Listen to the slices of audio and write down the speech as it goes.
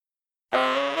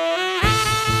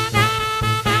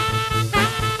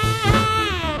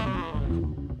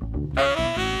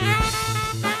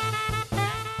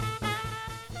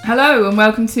Hello and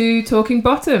welcome to Talking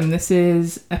Bottom. This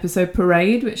is episode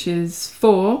Parade, which is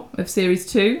 4 of series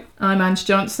 2. I'm Ange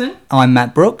Johnson. I'm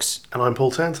Matt Brooks. And I'm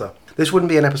Paul Tanter. This wouldn't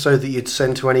be an episode that you'd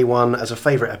send to anyone as a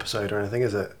favourite episode or anything,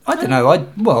 is it? I don't know. I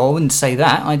wouldn't say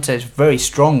that. I'd say it's a very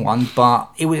strong one, but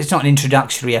it's not an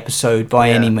introductory episode by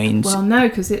any means. Well, no,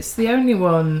 because it's the only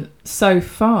one so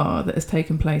far that has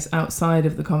taken place outside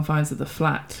of the confines of the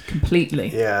flat completely.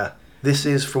 Yeah. This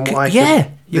is from what I could... Yeah,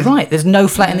 you're right. There's no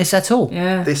flat in this at all.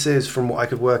 Yeah. This is, from what I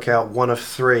could work out, one of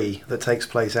 3 that takes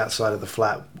place outside of the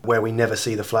flat, where we never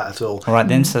see the flat at all. All right,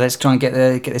 then. So let's try and get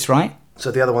this right. So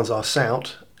the other ones are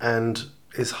Sout, and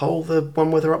is Hull the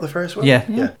one where they're up the Ferris wheel?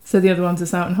 Yeah. So the other ones are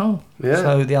Sout and Hull. Yeah.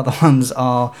 So the other ones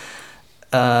are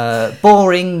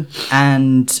Boring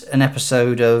and an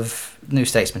episode of New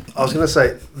Statesman. I was going to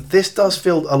say, this does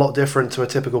feel a lot different to a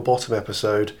typical Bottom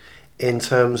episode in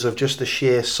terms of just the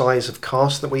sheer size of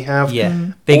cast that we have.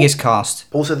 Yeah, biggest cast.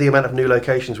 Also the amount of new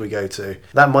locations we go to.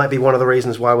 That might be one of the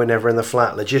reasons why we're never in the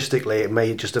flat. Logistically, it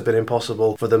may just have been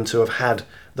impossible for them to have had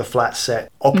the flat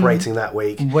set operating that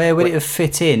week. Where would it have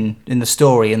fit in the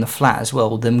story, in the flat as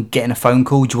well? Them getting a phone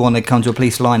call, do you want to come to a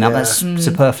police lineup? That's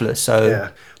superfluous. So yeah.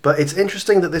 But it's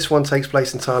interesting that this one takes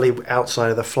place entirely outside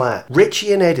of the flat.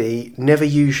 Richie and Eddie never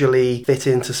usually fit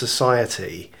into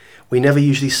society. We never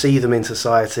usually see them in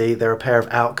society. They're a pair of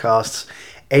outcasts.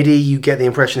 Eddie, you get the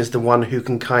impression, is the one who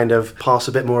can kind of pass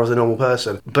a bit more as a normal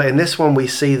person. But in this one, we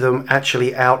see them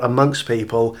actually out amongst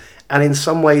people and in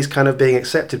some ways kind of being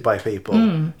accepted by people.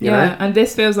 You know? And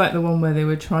this feels like the one where they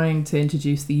were trying to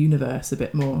introduce the universe a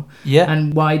bit more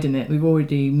and widen it. We've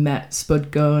already met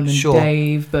Spud Gunn and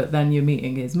Dave, but then you're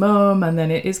meeting his mum, and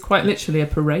then it is quite literally a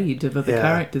parade of other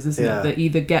characters, isn't it, that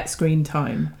either get screen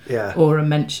time or are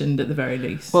mentioned at the very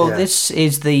least. Well, this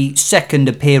is the second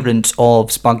appearance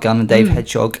of Spud Gunn and Dave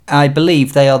Hedgehog. I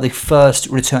believe they are the first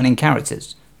returning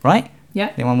characters, right?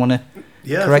 Yeah. Anyone want to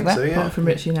correct that? So, Apart from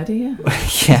Richie and Eddie,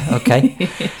 Yeah, okay.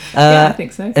 I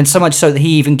think so. And so much so that he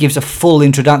even gives a full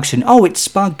introduction. Oh, it's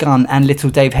Spud Gunn and Little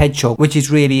Dave Hedgehog, which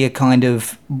is really a kind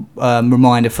of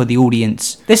reminder for the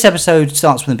audience. This episode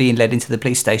starts with them being led into the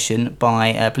police station by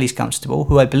a police constable,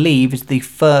 who I believe is the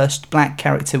first black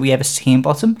character we ever see in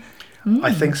Bottom.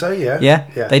 I think so, yeah.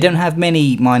 Yeah. They don't have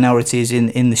many minorities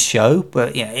in the show,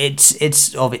 but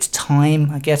it's of its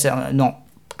time, I guess. Not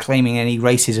claiming any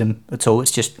racism at all. It's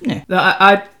just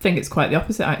I think it's quite the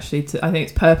opposite, actually. I think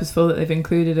it's purposeful that they've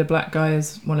included a black guy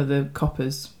as one of the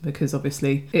coppers, because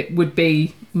obviously it would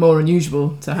be more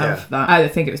unusual to have that. I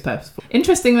think it was purposeful.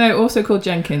 Interesting though, also called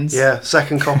Jenkins. Yeah,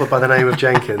 second copper by the name of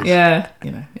Jenkins. Yeah,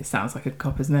 it sounds like a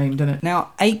copper's name, doesn't it?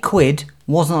 Now, £8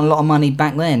 wasn't a lot of money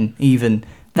back then, even.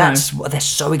 That's what they're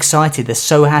so excited. They're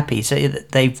so happy. So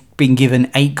they've been given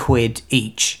 £8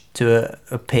 each to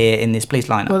appear in this police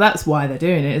lineup. Well, that's why they're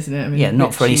doing it, isn't it? I mean,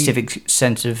 not for any civic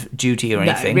sense of duty or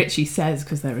anything. Richie says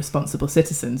because they're responsible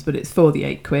citizens, but it's for the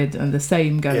 £8, and the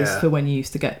same goes for when you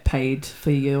used to get paid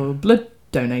for your blood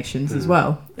donations as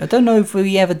well. I don't know if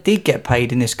we ever did get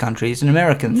paid in this country. It's an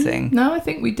American thing. No, I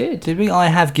think we did. Did we? I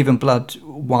have given blood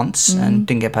once and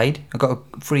didn't get paid. I got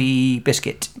a free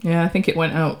biscuit. Yeah, I think it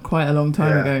went out quite a long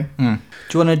time ago.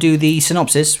 Do you want to do the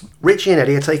synopsis? Richie and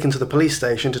Eddie are taken to the police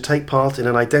station to take part in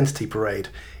an identity parade.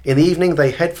 In the evening,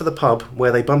 they head for the pub,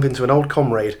 where they bump into an old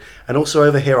comrade and also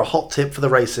overhear a hot tip for the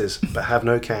races, but have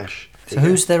no cash. So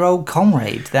who's their old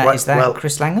comrade? Is that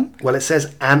Chris Langham? Well, it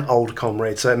says an old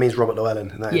comrade, so it means Robert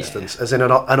Llewellyn in that instance, as in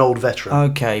an old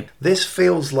veteran. Okay. This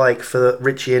feels like, for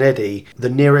Richie and Eddie, the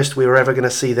nearest we were ever going to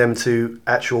see them to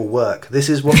actual work. This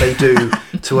is what they do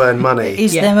to earn money. It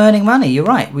is them earning money, you're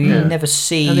right. We never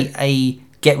see a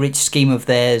get-rich scheme of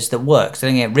theirs that works. They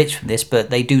don't get rich from this, but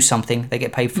they do something, they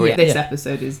get paid for it. This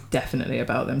episode is definitely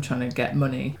about them trying to get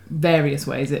money various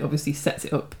ways. It obviously sets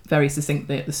it up very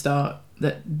succinctly at the start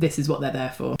that this is what they're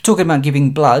there for. Talking about giving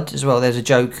blood as well, there's a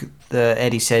joke that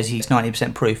Eddie says he's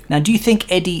 90% proof. Now, do you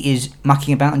think Eddie is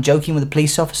mucking about and joking with a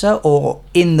police officer, or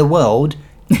in the world,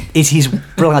 is his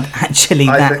blood actually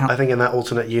I think in that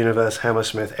alternate universe,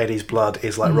 Hammersmith, Eddie's blood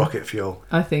is like rocket fuel.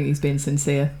 I think he's being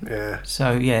sincere. Yeah.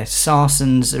 So,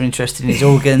 Sarsons are interested in his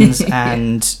organs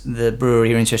and the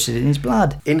brewery are interested in his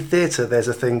blood. In theatre, there's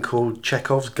a thing called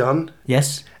Chekhov's gun.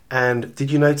 Yes. And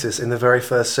did you notice in the very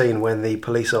first scene when the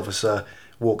police officer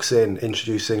walks in,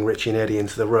 introducing Richie and Eddie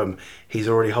into the room, he's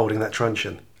already holding that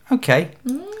truncheon? Okay.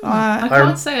 I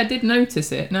can't say I did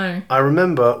notice it, no. I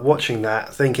remember watching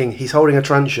that, thinking he's holding a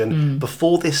truncheon.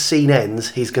 Before this scene ends,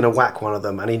 he's going to whack one of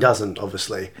them, and he doesn't,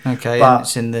 obviously. Okay, but and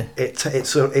it's in the... It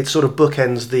sort of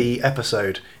bookends the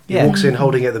episode. He walks in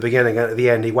holding it at the beginning, and at the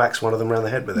end he whacks one of them around the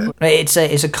head with it.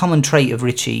 It's a common trait of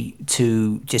Richie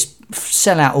to just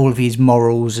sell out all of his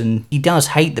morals, and he does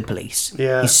hate the police.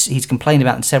 Yeah. He's complained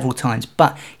about them several times,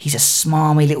 but he's a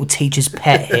smarmy little teacher's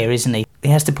pet here, isn't he? He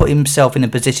has to put himself in a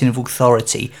position of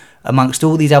authority amongst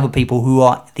all these other people who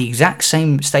are the exact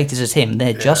same status as him.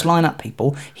 They're just line-up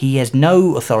people. He has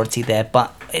no authority there,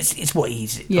 but it's what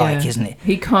he's like, isn't it?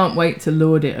 He can't wait to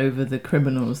lord it over the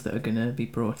criminals that are going to be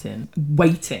brought in,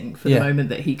 waiting for the moment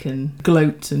that he can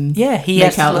gloat and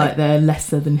make out like they're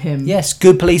lesser than him. Yes,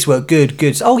 good police work, good.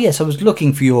 Oh, yes, I was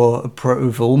looking for your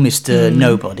approval, Mr.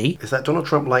 Nobody. Is that Donald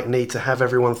Trump-like need to have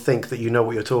everyone think that you know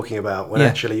what you're talking about when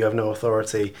actually you have no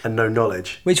authority and no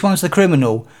knowledge? Which one's the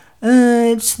criminal?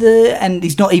 And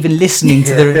he's not even listening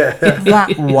to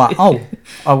that one. Oh,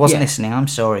 I wasn't listening. I'm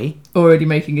sorry. Already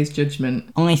making his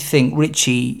judgment. I think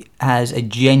Richie has a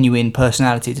genuine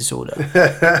personality disorder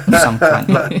of some kind.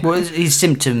 His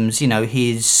symptoms,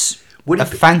 he's a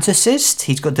fantasist.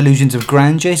 He's got delusions of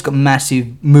grandeur. He's got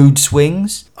massive mood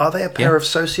swings. Are they a pair of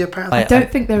sociopaths? I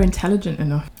don't think they're intelligent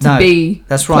enough to be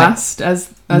classed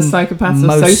as psychopaths.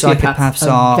 Most or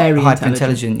psychopaths are very hyper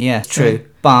intelligent. Yeah, true.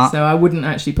 But so I wouldn't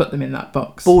actually put them in that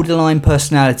box. Borderline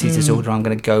personality disorder, I'm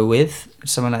going to go with.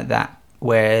 Something like that,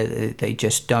 where they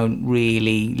just don't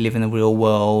really live in the real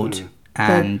world.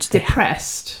 And they're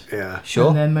depressed. Yeah.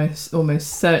 Sure. And they're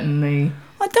almost certainly...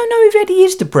 I don't know if Eddie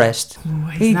is depressed.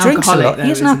 He drinks a lot.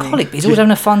 He's an alcoholic, but he's always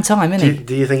having a fun time, isn't he?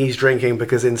 Do you think he's drinking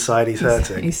because inside he's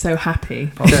hurting? He's so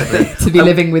happy to be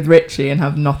living with Richie and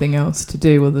have nothing else to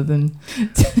do other than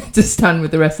to stand with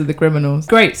the rest of the criminals.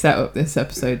 Great setup, this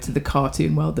episode, to the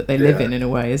cartoon world that they live in a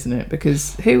way, isn't it?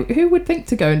 Because who would think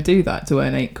to go and do that to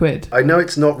earn £8? I know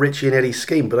it's not Richie and Eddie's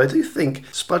scheme, but I do think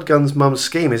Spudgun's mum's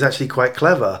scheme is actually quite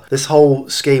clever. This whole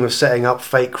scheme of setting up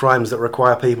fake crimes that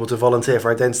require people to volunteer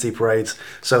for identity parades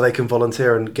so they can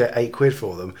volunteer and get £8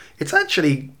 for them. It's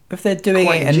actually... If they're doing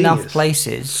it in enough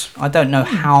places, I don't know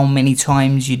how many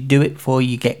times you do it before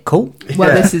you get caught.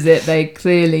 Well, this is it. They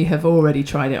clearly have already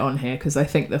tried it on here, because I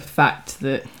think the fact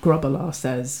that Grobbelaar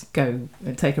says, go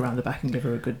and take her around the back and give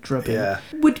her a good drubbing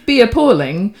would be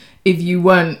appalling if you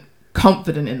weren't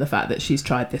confident in the fact that she's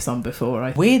tried this on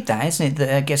before. Weird that, isn't it,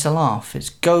 that gets a laugh. It's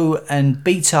go and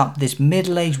beat up this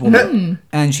middle-aged woman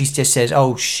and she just says,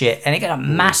 oh shit, and it gets a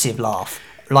massive laugh.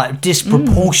 Like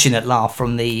disproportionate laugh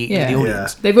from the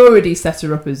audience. They've already set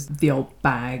her up as the old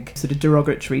bag, sort of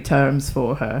derogatory terms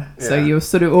for her. So you're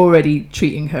sort of already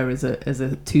treating her as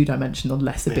a two-dimensional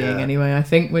lesser being anyway, I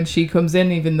think, when she comes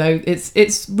in, even though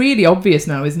it's really obvious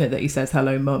now, isn't it, that he says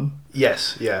hello mum.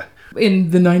 Yes, yeah.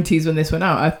 In the 90s when this went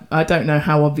out, I don't know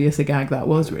how obvious a gag that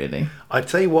was, really. I'd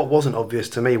tell you what wasn't obvious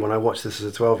to me when I watched this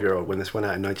as a 12-year-old when this went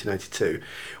out in 1992.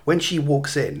 When she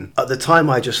walks in, at the time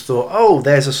I just thought, oh,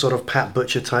 there's a sort of Pat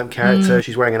Butcher type character.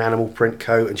 She's wearing an animal print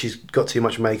coat and she's got too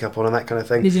much makeup on and that kind of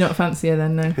thing. Did you not fancy her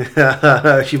then,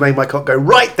 no? She made my cock go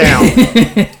right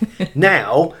down.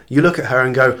 Now, you look at her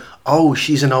and go, oh,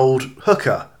 she's an old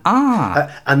hooker.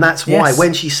 And that's why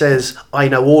when she says, I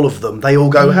know all of them, they all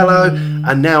go, hello.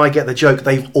 And now I get the joke,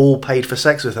 they've all paid for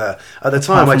sex with her. At the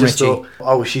time, I just thought,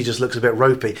 oh, she just looks a bit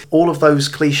ropey. All of those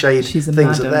cliched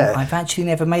things are there. I've actually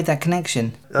never made that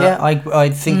connection. I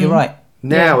think you're right.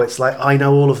 Now it's like, I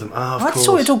know all of them. Oh, of course. I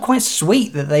thought it was all quite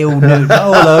sweet that they all knew.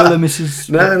 Oh, hello, the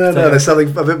Mrs. No. There's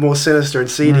something a bit more sinister and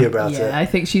seedy about it. Yeah, I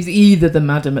think she's either the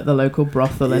madam at the local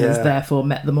brothel and has therefore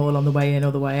met them all on the way in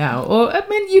or the way out. Or, I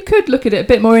mean, you could look at it a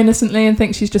bit more innocently and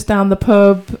think she's just down the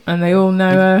pub and they all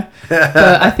know her.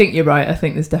 But I think you're right. I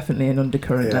think there's definitely an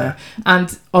undercurrent there.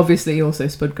 And obviously also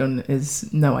Spudgun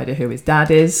is no idea who his dad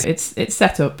is. It's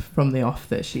set up from the off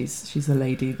that she's a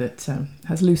lady that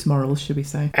has loose morals, should we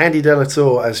say. Andy Delatorre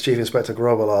as Chief Inspector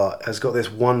Grobbelaar has got this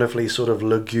wonderfully sort of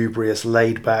lugubrious,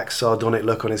 laid-back, sardonic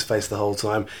look on his face the whole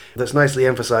time that's nicely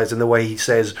emphasised in the way he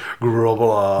says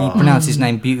Grobbelaar. He pronounces his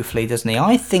name beautifully, doesn't he?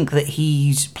 I think that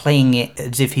he's playing it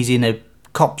as if he's in a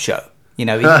cop show. You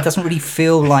know, it doesn't really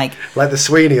feel like... like the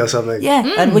Sweeney or something.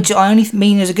 Yeah, and which I only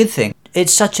mean as a good thing.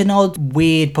 It's such an odd,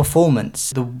 weird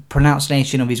performance. The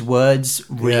pronunciation of his words,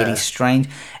 really strange.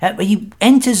 But he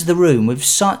enters the room with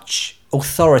such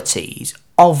authorities,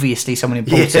 obviously someone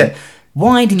important.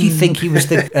 Why did you think he was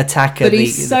the attacker? But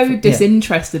he's so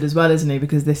disinterested as well, isn't he?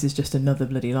 Because this is just another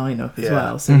bloody lineup as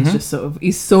well. So he's just sort of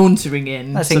he's sauntering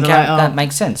in. I think that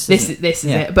makes sense. This is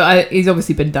it. But he's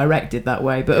obviously been directed that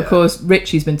way. But of course,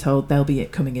 Richie's been told they'll be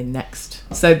coming in next.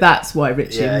 So that's why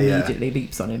Richie immediately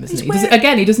leaps on him, isn't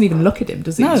he? He doesn't even look at him,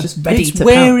 does he? No, he's just ready to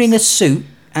wearing pounce. A suit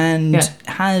and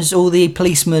has all the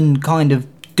policemen kind of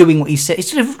doing what he said.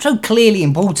 It's so clearly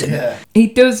important. Yeah. He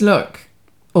does look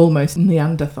almost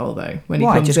Neanderthal though when he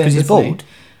comes just in. Because he's bald?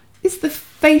 It's the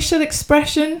facial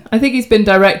expression. I think he's been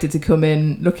directed to come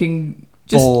in looking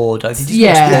just bored. I think he's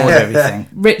bored everything.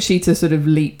 Richie to sort of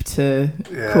leap to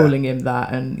calling him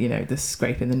that, and the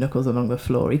scraping the knuckles along the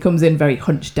floor. He comes in very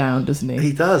hunched down, doesn't he?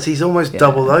 He does. He's almost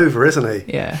doubled over, isn't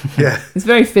he? Yeah. Yeah. It's a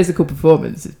very physical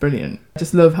performance. It's brilliant. I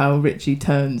just love how Richie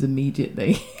turns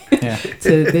immediately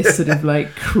to this sort of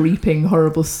like creeping,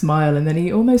 horrible smile, and then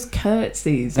he almost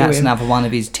curtsies. That's another one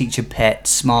of his teacher pet,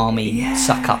 smarmy,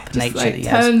 suck up nature. Like, that he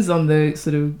turns on the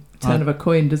sort of turn of a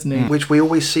coin, doesn't he? Which we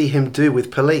always see him do with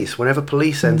police. Whenever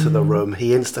police enter the room,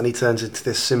 he instantly turns into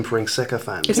this simpering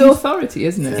sycophant. It's authority,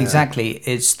 isn't it? Yeah. Exactly.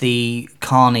 It's the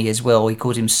Carney as well. He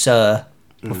called him Sir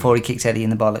before he kicked Eddie in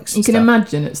the bollocks. You can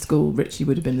imagine at school Richie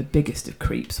would have been the biggest of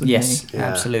creeps, wouldn't he? Yes,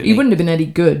 absolutely. He wouldn't have been any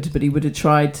good, but he would have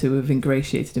tried to have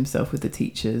ingratiated himself with the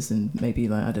teachers and maybe,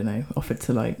 like, I don't know, offered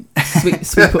to like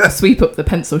sweep up the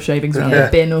pencil shavings around the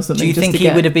bin or something. Do you think he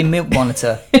would have been milk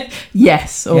monitor?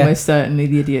 Yes, almost certainly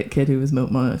the idiot kid who was milk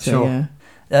monitor. Sure. Yeah.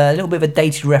 A little bit of a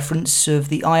dated reference of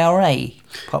the IRA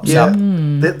pops up.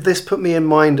 This put me in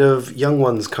mind of Young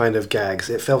Ones kind of gags.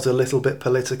 It felt a little bit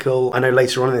political. I know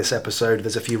later on in this episode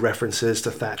there's a few references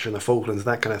to Thatcher and the Falklands,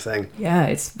 that kind of thing. Yeah,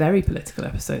 it's a very political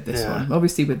episode, this one.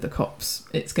 Obviously with the cops,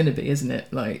 it's going to be, isn't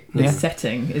it? Like, the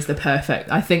setting is the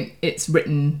perfect... I think it's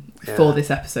written for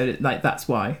this episode. Like, that's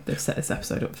why they've set this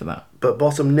episode up for that. But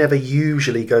Bottom never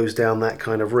usually goes down that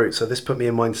kind of route, so this put me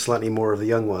in mind slightly more of the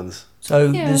Young Ones.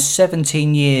 So there's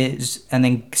 17 years and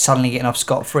then suddenly getting off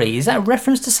scot-free. Is that a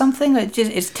reference to something? It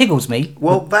tickles me.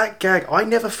 Well, that gag, I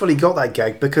never fully got that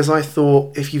gag because I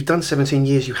thought if you've done 17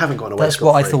 years, you haven't gone away That's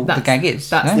scot-free. what I thought the gag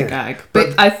is. That's the gag.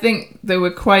 But I think there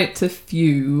were quite a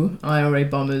few IRA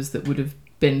bombers that would have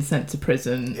been sent to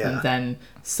prison and then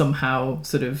somehow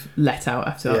sort of let out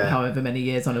after however many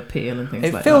years on appeal and things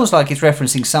like that. It feels like it's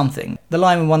referencing something. The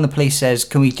line when one of the police says,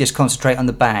 "Can we just concentrate on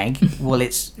the bag?" Well,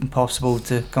 it's impossible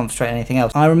to concentrate on anything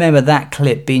else. I remember that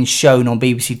clip being shown on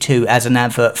BBC Two as an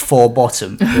advert for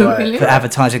Bottom for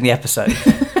advertising the episode.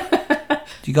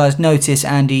 Do you guys notice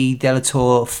Andy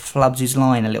Delator flubs his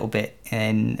line a little bit,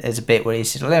 and there's a bit where he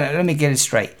says, let me get it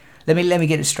straight. Let me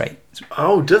get it straight.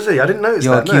 Oh, does he? I didn't notice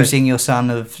You're that. You're accusing your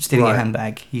son of stealing a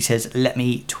handbag. He says, "Let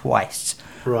me," twice.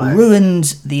 Right.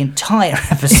 Ruins the entire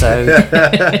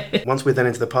episode. Once we're then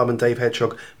into the pub and Dave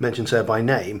Hedgehog mentions her by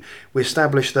name, we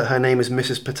establish that her name is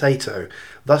Mrs. Potato,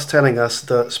 thus telling us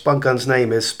that Spud Gun's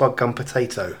name is Spud Gun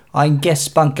Potato. I guess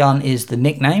Spud Gun is the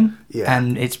nickname,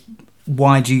 and it's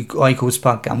why you call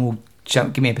Spud Gun? Well,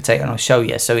 give me a potato and I'll show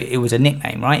you. So it was a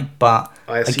nickname, right? But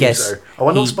I guess so. I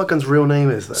wonder what Spud Gun's real name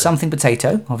is, though. Something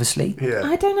Potato, obviously. Yeah.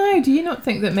 I don't know. Do you not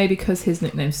think that maybe because his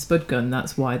nickname's Spud Gun,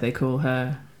 that's why they call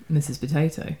her Mrs.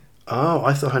 Potato? Oh,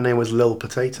 I thought her name was Lil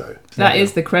Potato. That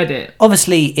is the credit.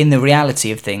 Obviously, in the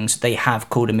reality of things, they have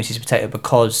called her Mrs. Potato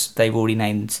because they've already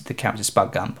named the character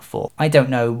Spud Gun before. I don't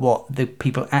know what the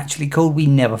people actually called. We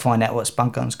never find out what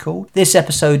Spud Gun's called. This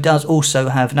episode does also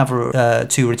have another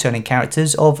two returning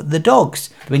characters of the dogs.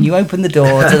 When you open the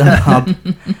door to the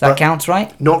pub, that counts,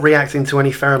 right? Not reacting to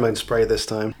any pheromone spray this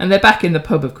time. And they're back in the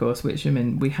pub, of course, which, I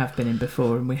mean, we have been in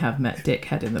before and we have met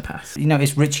Dickhead in the past. You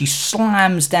notice Richie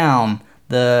slams down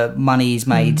the money he's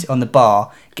made on the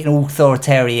bar, getting all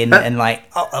authoritarian and like,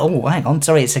 oh, hang on,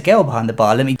 sorry, it's a girl behind the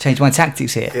bar. Let me change my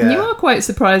tactics here. Yeah. You are quite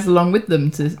surprised along with them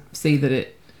to see that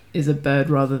it is a bird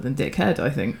rather than Dickhead, I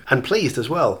think. And pleased as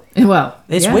well. Well,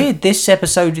 it's weird. This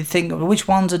episode, you think, which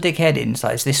one's a Dickhead in? It's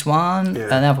like, it's this one,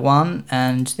 another one,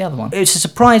 and the other one. It's a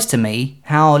surprise to me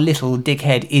how little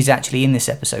Dickhead is actually in this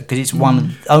episode, because it's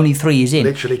only 3 he's in.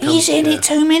 Literally he's in it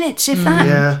 2 minutes, if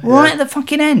that. Right at the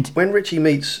fucking end. When Richie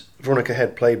meets Veronica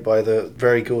Head, played by the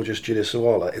very gorgeous Julia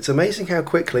Sawalha, it's amazing how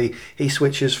quickly he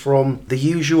switches from the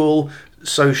usual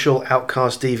social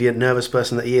outcast, deviant, nervous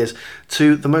person that he is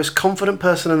to the most confident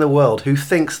person in the world who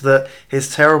thinks that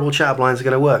his terrible chat-up lines are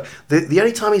going to work. The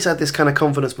only time he's had this kind of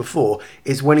confidence before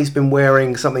is when he's been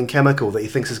wearing something chemical that he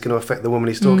thinks is going to affect the woman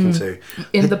he's talking to.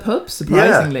 In the pub,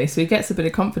 surprisingly. So he gets a bit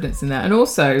of confidence in that. And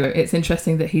also, it's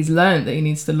interesting that he's learned that he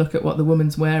needs to look at what the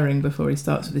woman's wearing before he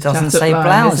starts with his chat-up line. Doesn't say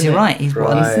blouse, you're right. He's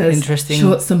got an interesting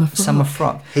short summer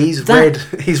frock. He's read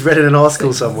in an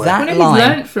article somewhere. He's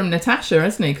learned from Natasha,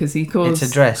 hasn't he? Because he calls it's a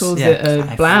dress. Calls it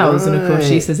a blouse, and of course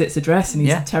she says it's a dress, and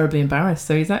he's terribly embarrassed.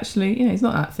 So he's actually, he's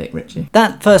not that thick, Richie.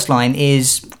 That first line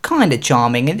is kind of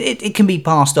charming, and it can be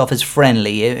passed off as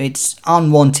friendly. It's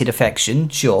unwanted affection,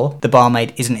 sure. The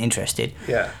barmaid isn't interested.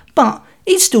 Yeah. But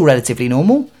he's still relatively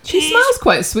normal. She smiles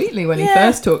quite sweetly when he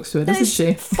first talks to her, doesn't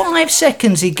she? 5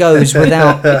 seconds he goes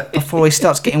without before he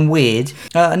starts getting weird.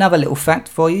 Another little fact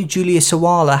for you: Julia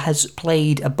Sawalha has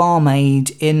played a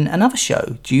barmaid in another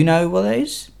show. Do you know what that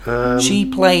is? She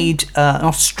played an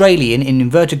Australian, in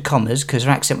inverted commas, because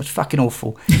her accent was fucking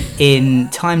awful, in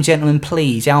Time Gentlemen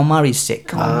Please, Al Murray's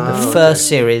sitcom, the first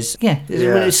series. Yeah,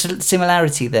 there's a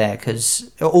similarity there, because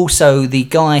also the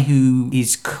guy who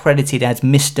is credited as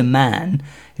Mr. Man,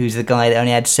 who's the guy that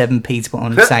only had 7p to put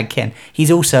on Sag Ken,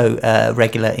 he's also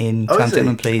regular in Time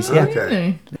Gentlemen Please.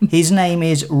 Okay. His name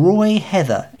is Roy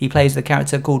Heather. He plays the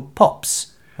character called Pops,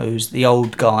 who's the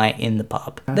old guy in the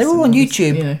pub. They're all on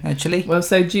YouTube, actually. Well,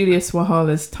 so Julius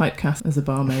Wahala's typecast as a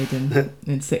barmaid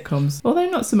in sitcoms, although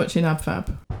not so much in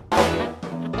AbFab.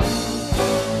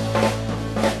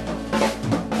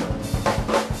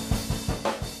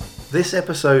 This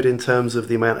episode, in terms of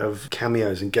the amount of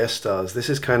cameos and guest stars, this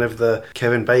is kind of the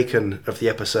Kevin Bacon of the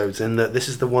episodes, in that this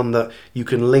is the one that you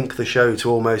can link the show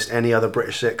to almost any other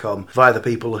British sitcom via the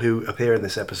people who appear in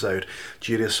this episode.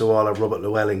 Julius Sawalha, Robert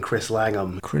Llewellyn, Chris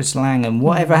Langham. Chris Langham.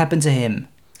 Whatever happened to him?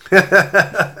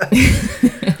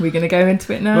 We're going to go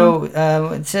into it now? Well,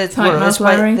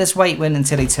 let's wait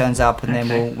until he turns up, and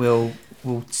then we'll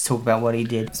talk about what he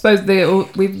did. I suppose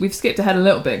we've skipped ahead a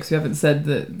little bit because we haven't said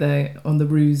that they're on the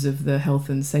ruse of the health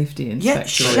and safety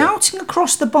inspector. Yeah, shouting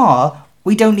across the bar,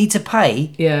 we don't need to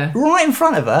pay. Yeah. Right in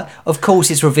front of her. Of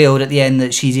course, it's revealed at the end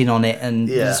that she's in on it, and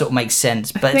it sort of makes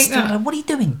sense. But it's still, what are you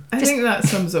doing? I think that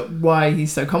sums up why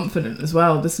he's so confident as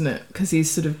well, doesn't it? Because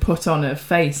he's sort of put on a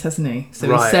face, hasn't he?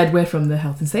 So he said, we're from the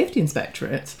Health and Safety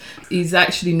Inspectorate. He's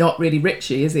actually not really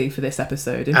Richie, is he, for this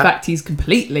episode? In fact, he's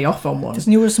completely off on one.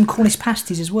 Doesn't he order some Cornish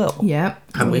pasties as well? Yeah,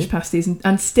 Cornish pasties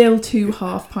and still 2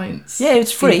 half pints. Yeah,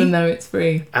 it's free. Even though it's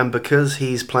free. And because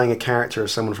he's playing a character of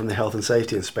someone from the Health and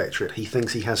Safety Inspectorate, he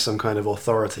thinks he has some kind of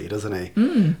authority, doesn't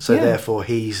he? So therefore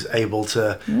he's able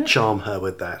to charm her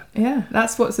with that. Yeah,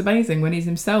 that's what's amazing. When he's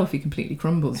himself, he completely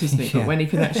crumbles, isn't he? But when he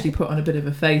can actually put on a bit of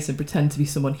a face and pretend to be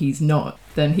someone he's not,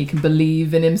 then he can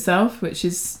believe in himself, which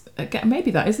is, again,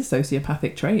 maybe that is a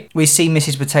sociopathic trait. We see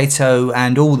Mrs. Potato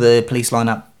and all the police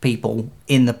lineup people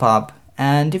in the pub,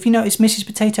 and if you notice, Mrs.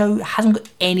 Potato hasn't got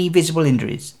any visible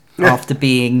injuries after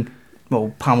being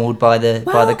pummeled by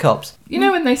the cops. You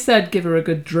know when they said give her a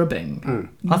good drubbing?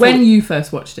 When you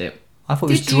first watched it, I thought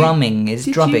it was drumming. Did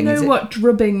you know what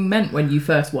drubbing meant when you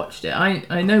first watched it?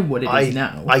 I know what it is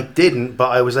now. I didn't,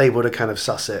 but I was able to kind of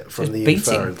suss it from the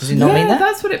inference. Does it not mean that?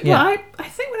 That's what it... Yeah. Well, I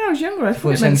think when I was younger, I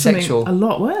thought it meant something a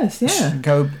lot worse,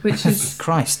 which is...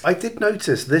 Christ. I did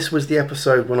notice this was the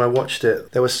episode when I watched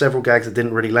it. There were several gags that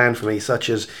didn't really land for me, such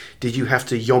as, did you have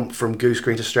to yomp from Goose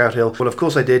Green to Stroud Hill? Well, of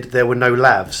course I did. There were no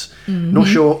lavs. Not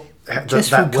sure... Just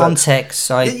from context,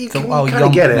 I thought,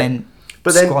 yomp meant...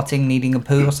 But then, squatting, needing a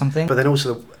poo or something. But then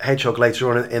also Hedgehog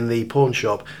later on in the pawn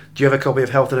shop. Do you have a copy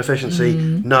of Health and Efficiency?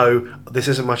 No, this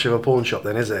isn't much of a pawn shop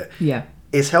then, is it? Yeah.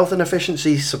 Is Health and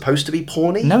Efficiency supposed to be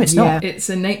porny? No, it's not. It's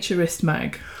a naturist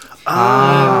mag.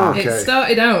 Okay. It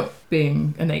started out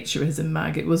being a naturism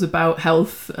mag. It was about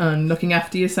health and looking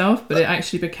after yourself, but it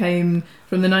actually became,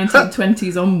 from the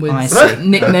 1920s onwards,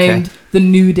 nicknamed the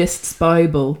Nudist's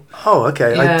Bible. Oh,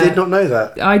 okay. Yeah. I did not know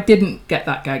that. I didn't get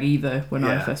that gag either when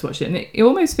I first watched it, and it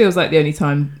almost feels like the only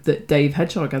time that Dave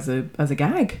Hedgehog has a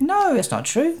gag. No, it's not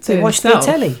true. They watched the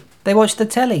telly. They watched the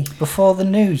telly before the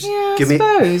news. Yeah, give me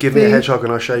a hedgehog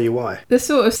and I'll show you why. They're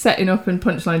sort of setting up and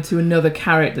punchline to another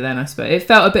character then, I suppose. It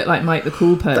felt a bit like Mike the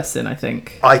Cool Person, I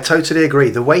think. I totally agree.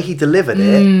 The way he delivered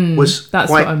it was that's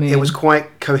what I mean. It was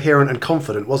quite coherent and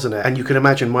confident, wasn't it? And you can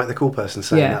imagine Mike the Cool Person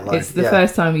saying that line. It's the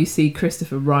first time you see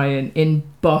Christopher Ryan in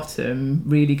Bottom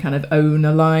really kind of own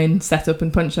a line, set up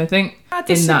and punch, I think. I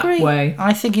disagree. In that way.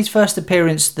 I think his first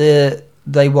appearance, they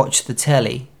watched the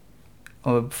telly.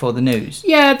 Or before the news.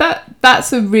 Yeah,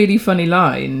 that's a really funny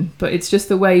line, but it's just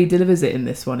the way he delivers it in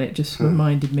this one. It just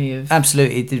reminded me of...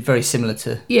 Absolutely, it did very similar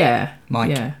to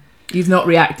Mike. Yeah, he's not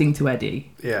reacting to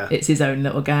Eddie. Yeah. It's his own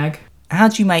little gag. How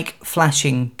do you make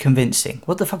flashing convincing?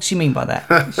 What the fuck do you mean by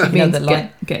that? She means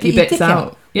get your bits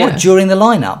out. Yeah. What, during the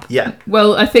lineup? Yeah.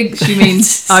 Well, I think she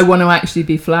means I want to actually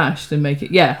be flashed and make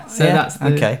it... Yeah, so that's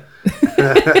the... Okay.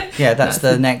 That's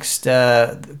the next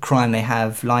crime they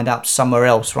have lined up somewhere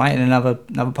else, right? In another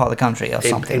part of the country or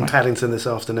something. In Paddington this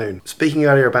afternoon. Speaking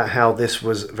earlier about how this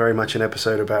was very much an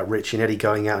episode about Richie and Eddie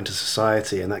going out into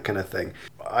society and that kind of thing.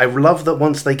 I love that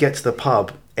once they get to the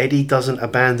pub, Eddie doesn't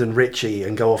abandon Richie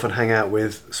and go off and hang out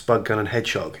with Spudgun and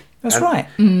Hedgehog. That's right.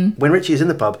 When Richie is in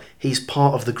the pub, he's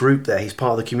part of the group there. He's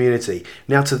part of the community.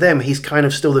 Now, to them, he's kind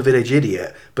of still the village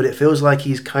idiot, but it feels like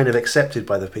he's kind of accepted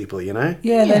by the people, you know?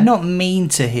 Yeah, they're not mean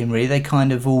to him, really. They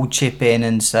kind of all chip in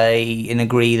and say and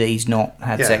agree that he's not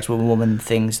had sex with a woman and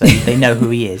things. They know who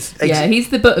he is. Yeah,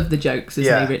 he's the butt of the jokes,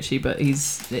 isn't he, Richie? But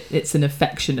it's an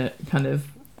affectionate kind of...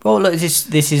 Well, look,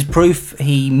 this is proof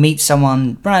he meets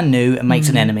someone brand new and makes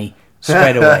an enemy.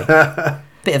 straight away.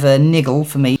 Bit of a niggle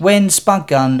for me. When Spud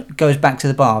Gun goes back to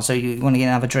the bar, so you want to get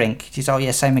another drink, she's like, oh yeah,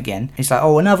 same again. He's like,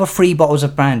 oh, another 3 bottles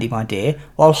of brandy, my dear,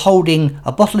 while holding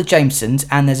a bottle of Jameson's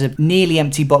and there's a nearly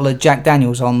empty bottle of Jack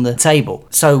Daniels on the table.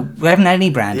 So we haven't had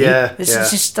any brandy. It's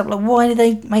just like, why did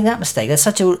they make that mistake? That's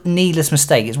such a needless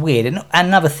mistake. It's weird. And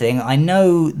another thing, I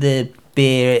know the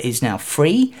beer is now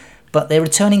free, but they're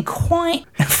returning quite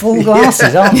full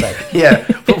glasses, aren't they? Yeah.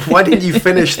 But why didn't you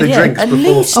finish the drinks before? At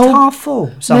least half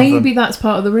full. Maybe that's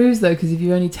part of the ruse, though, because if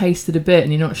you only tasted a bit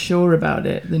and you're not sure about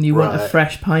it, then you want a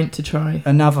fresh pint to try.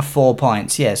 Another 4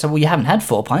 pints, yeah. So, well, you haven't had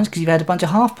 4 pints because you've had a bunch of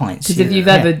half pints. Because if you've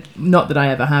ever, not that I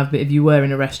ever have, but if you were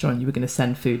in a restaurant, you were going to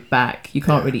send food back, you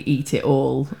can't really eat it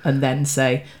all and then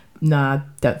say, nah, I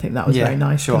don't think that was very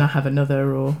nice. Sure. Can I have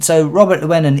another? Or so Robert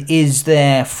Llewellyn is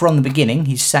there from the beginning.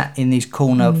 He's sat in his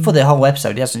corner for the whole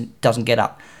episode. He doesn't get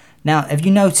up. Now, have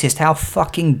you noticed how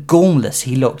fucking gormless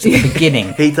he looked at the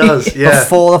beginning? He does, yeah.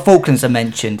 Before the Falklands are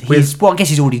mentioned. I guess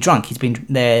he's already drunk. He's been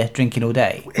there drinking all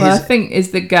day. Well, I think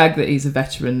is the gag that he's a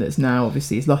veteran that's now,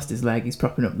 obviously, he's lost his leg, he's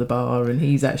propping up the bar, and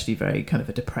he's actually very kind of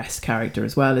a depressed character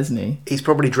as well, isn't he? He's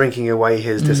probably drinking away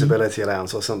his disability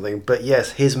allowance or something. But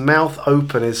yes, his mouth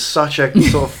open is such a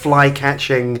sort of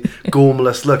fly-catching,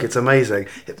 gormless look. It's amazing.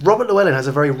 Robert Llewellyn has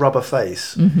a very rubber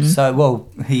face. Mm-hmm. So,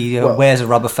 he wears a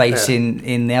rubber face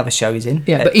in the other show he's in.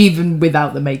 Yeah, but even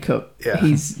without the makeup,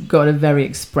 he's got a very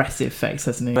expressive face,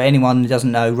 hasn't he? For anyone who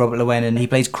doesn't know, Robert Llewellyn, he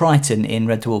plays Crichton in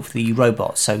Red Dwarf, the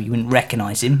robot, so you wouldn't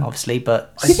recognise him, obviously,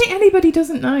 but... Do you think anybody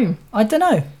doesn't know? I don't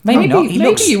know. Maybe not.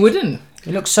 Maybe you wouldn't.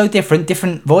 He looks so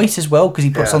different voice as well, because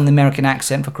he puts on the American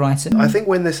accent for Crichton. I think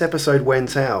when this episode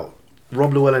went out,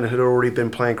 Rob Llewellyn had already been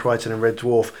playing Crichton in Red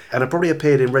Dwarf and had probably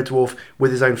appeared in Red Dwarf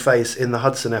with his own face in the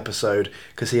Hudson episode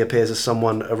because he appears as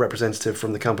a representative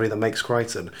from the company that makes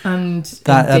Crichton. And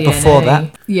that before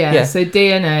that. Yeah, so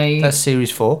DNA. That's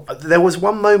series 4. There was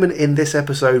one moment in this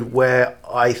episode where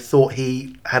I thought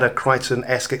he had a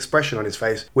Crichton-esque expression on his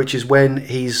face, which is when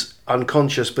he's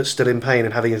unconscious but still in pain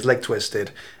and having his leg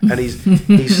twisted. And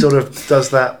he sort of does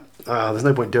that. There's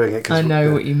no point doing it. 'Cause I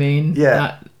know what you mean.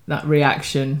 Yeah. That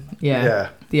reaction,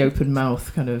 the open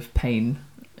mouth kind of pain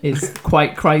is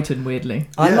quite Crichton, weirdly.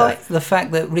 I like the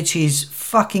fact that Richie's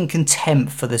fucking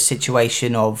contempt for the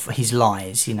situation of his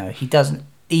lies. You know, he doesn't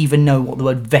even know what the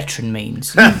word veteran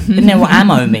means. He doesn't know what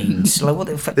ammo means. Like, what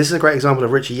the This is a great example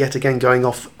of Richie yet again going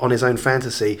off on his own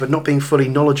fantasy, but not being fully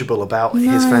knowledgeable about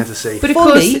his fantasy. But of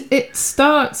course, it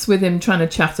starts with him trying to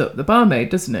chat up the barmaid,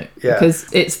 doesn't it? Yeah. Because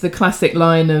it's the classic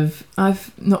line of,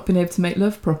 I've not been able to make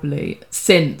love properly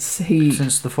since the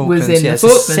Falklands. Was in the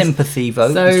Falklands. Sympathy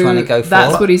vote so he's trying to go for.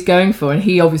 That's what he's going for, and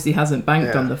he obviously hasn't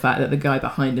banked on the fact that the guy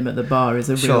behind him at the bar is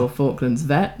a real Falklands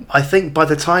vet. I think by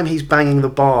the time he's banging the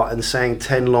bar and saying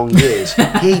 10 long years,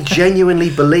 he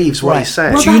genuinely believes what he's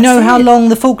saying. Well, do you know how long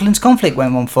the Falklands conflict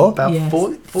went on for? About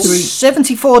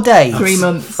 74 days. 3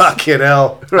 months. Fucking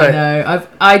hell. Right.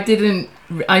 I know.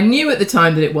 I knew at the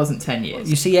time that it wasn't 10 years.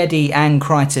 You see Eddie and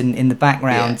Crichton in the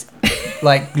background,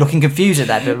 like looking confused at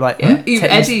that. But like,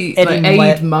 Eddie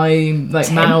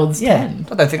mouths 10.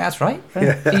 I don't think that's right.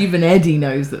 Even Eddie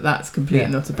knows that that's complete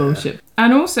and utter bullshit.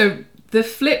 And also, the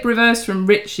flip reverse from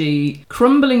Richie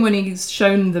crumbling when he's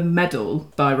shown the medal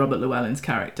by Robert Llewellyn's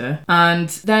character, and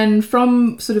then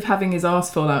from sort of having his arse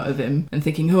fall out of him and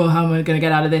thinking, oh, how am I going to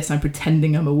get out of this? I'm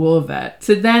pretending I'm a war vet.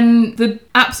 To then the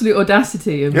absolute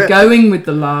audacity of going with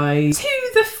the lie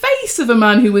to the face of a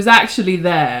man who was actually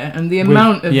there, and the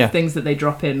amount of things that they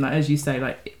drop in, like, as you say,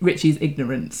 like Richie's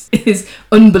ignorance is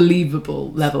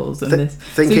unbelievable levels. And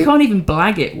so you can't even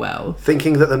blag it well.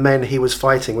 Thinking that the men he was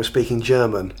fighting were speaking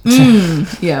German.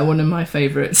 Yeah, one of my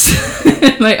favourites.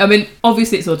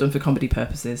 Obviously it's all done for comedy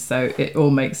purposes, so it all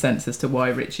makes sense as to why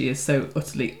Richie is so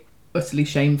utterly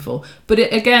shameful. But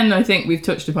again, I think we've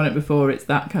touched upon it before, it's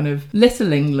that kind of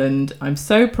little England, I'm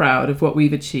so proud of what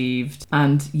we've achieved,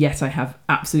 and yet I have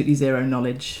absolutely zero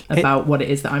knowledge about what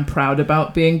it is that I'm proud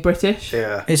about being British.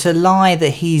 Yeah. It's a lie that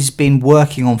he's been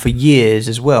working on for years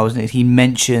as well, isn't it? He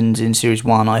mentioned in Series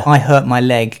 1, I hurt my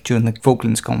leg during the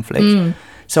Falklands conflict.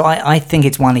 So I think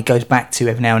it's one he goes back to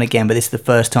every now and again, but this is the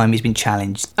first time he's been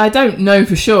challenged. I don't know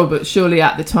for sure, but surely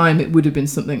at the time it would have been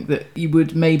something that you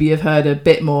would maybe have heard a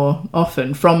bit more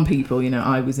often from people. You know,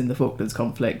 I was in the Falklands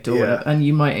conflict, or whatever, and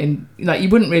you might you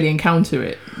wouldn't really encounter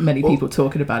it. Many people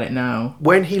talking about it now.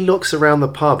 When he looks around the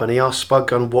pub and he asks Spud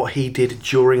Gun what he did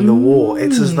during the war,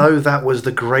 it's as though that was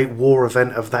the great war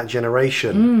event of that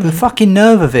generation. The fucking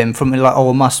nerve of him from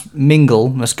must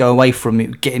go away from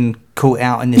it, getting caught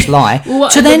out in this lie,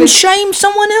 to then shame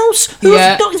someone else who's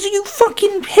not, you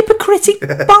fucking hypocritic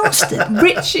bastard.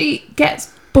 Richie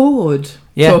gets bored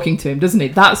talking to him, doesn't he?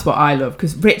 That's what I love,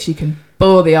 because Richie can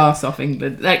bore the arse off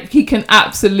England. Like, he can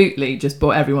absolutely just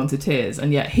bore everyone to tears,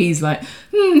 and yet he's like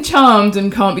charmed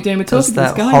and can't be doing with talking to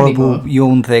this guy anymore. That horrible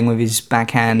yawn thing with his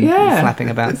backhand flapping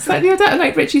about. It's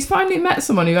like Richie's finally met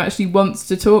someone who actually wants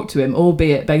to talk to him,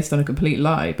 albeit based on a complete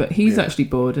lie, but he's actually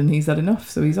bored and he's had enough,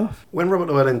 so he's off. When Robert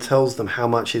Llewellyn tells them how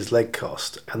much his leg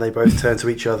cost, and they both turn to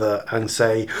each other and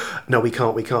say, no, we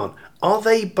can't, are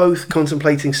they both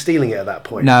contemplating stealing it at that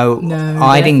point? No,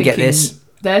 I didn't get this.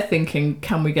 They're thinking,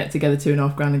 can we get together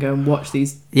 £2.5 grand and go and watch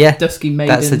these dusky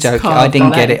maidens? That's the joke. I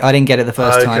didn't get it. I didn't get it the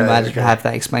first time. I had to have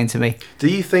that explained to me. Do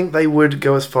you think they would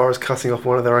go as far as cutting off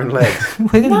one of their own legs?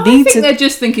 I think they're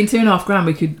just thinking £2.5 grand.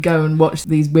 We could go and watch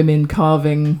these women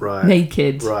carving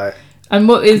naked. Right. And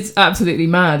what is absolutely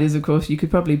mad is, of course, you could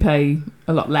probably pay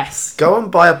a lot less. Go and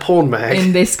buy a porn mag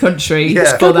in this country.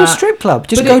 Yeah. Go to a strip club.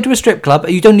 Just go to a strip club.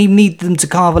 You don't even need them to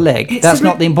carve a leg. That's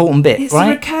not the important bit, it's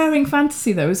right? It's a recurring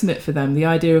fantasy, though, isn't it, for them? The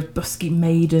idea of busky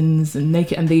maidens and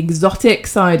naked, and the exotic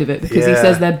side of it, because he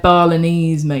says they're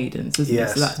Balinese maidens, isn't it?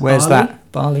 So that's Where's Bali?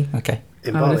 that? Bali? Okay.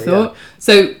 In I would have thought.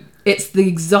 So it's the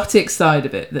exotic side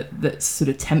of it that's sort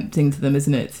of tempting to them,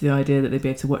 isn't it? It's the idea that they'd be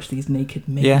able to watch these naked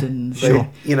maidens. Yeah,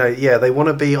 sure. They want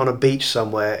to be on a beach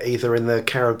somewhere, either in the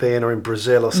Caribbean or in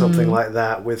Brazil or something like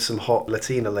that, with some hot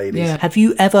Latina ladies. Yeah. Have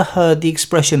you ever heard the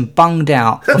expression bunged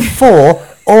out before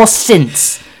or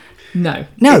since? No,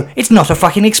 it's not a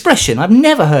fucking expression. I've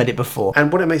never heard it before. And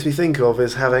what it makes me think of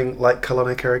is having, like,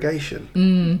 colonic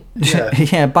irrigation.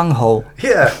 Yeah, bunghole.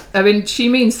 Yeah. I mean, she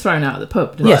means thrown out of the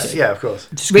pub, doesn't she? Yeah, of course.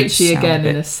 Richie, again,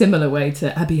 in a similar way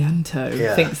to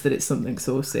Abianto, thinks that it's something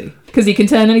saucy. Because he can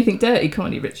turn anything dirty,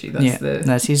 can't he, Richie?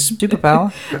 That's his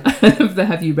superpower.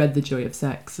 Have you read The Joy of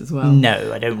Sex as well?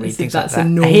 No, I don't read things like that. That's a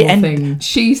normal thing.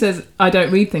 She says, I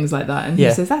don't read things like that. And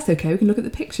he says, that's okay, we can look at the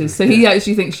pictures. So he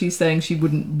actually thinks she's saying she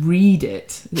wouldn't read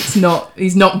it. He's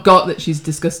not got that she's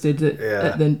disgusted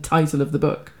at the title of the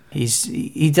book.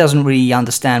 He doesn't really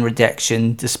understand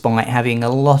redaction, despite having a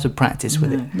lot of practice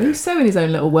with it. But he's so in his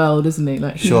own little world, isn't he?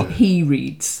 Like he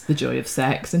reads The Joy of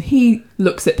Sex, and he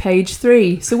looks at page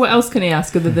 3. So what else can he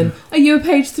ask other than, "Are you a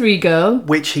page 3 girl?"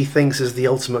 Which he thinks is the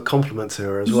ultimate compliment to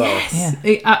her as well. Yes,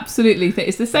 he absolutely.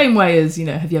 It's the same way as,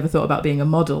 have you ever thought about being a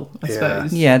model? I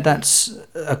suppose. Yeah, that's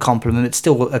a compliment. It's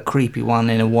still a creepy one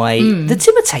in a way. The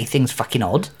Timotei thing's fucking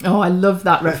odd. Oh, I love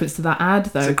that reference to that ad,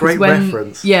 though. It's a great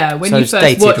reference. Yeah, when you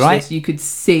first watched this, you could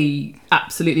see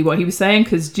absolutely what he was saying,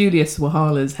 because Julius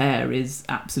Wahala's hair is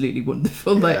absolutely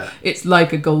wonderful. It's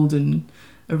like a golden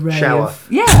array shower.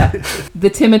 The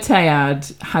Timotei ad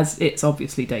it's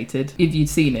obviously dated. If you'd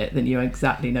seen it, then you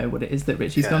exactly know what it is that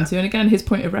Richie's gone to. And again, his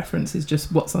point of reference is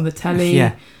just what's on the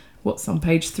telly. What's on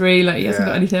page 3? Like, he hasn't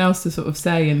got anything else to sort of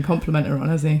say and compliment her on,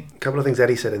 has he? A couple of things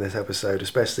Eddie said in this episode,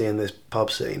 especially in this pub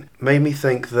scene, made me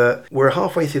think that we're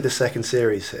halfway through the second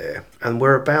series here, and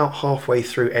we're about halfway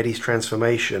through Eddie's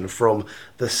transformation from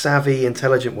the savvy,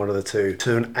 intelligent one of the two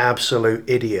to an absolute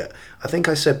idiot. I think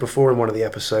I said before in one of the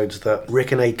episodes that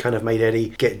Rick and Aid kind of made Eddie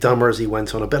get dumber as he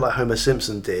went on, a bit like Homer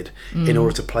Simpson did, in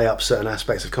order to play up certain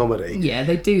aspects of comedy. Yeah,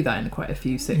 they do that in quite a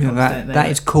few sitcoms, don't they?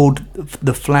 That is called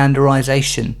the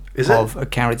Flanderization of a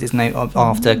character's name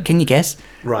after. Can you guess?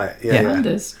 Right,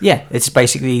 Flanders. Yeah, it's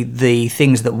basically the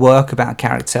things that work about a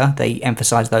character. They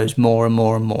emphasise those more and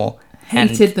more and more.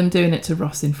 Hated them doing it to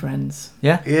Ross in Friends.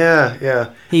 Yeah.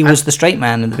 He was the straight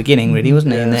man at the beginning, really,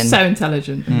 wasn't he? And then so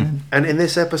intelligent. And in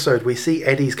this episode, we see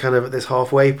Eddie's kind of at this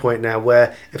halfway point now,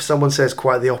 where if someone says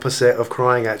quite the opposite of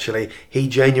crying, actually, he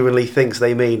genuinely thinks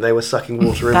they mean they were sucking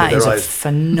water in with their eyes. That is a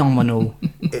phenomenal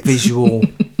visual.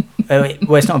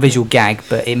 Well, it's not a visual gag,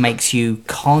 but it makes you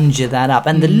conjure that up,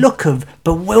 and the look of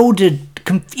bewildered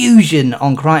confusion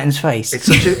on Crichton's face. It's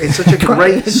such a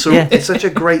great it's such a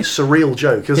great surreal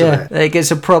joke, isn't it? It gets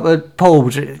a proper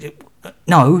pause.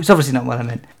 No, it's obviously not what I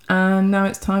meant. And now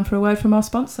it's time for a word from our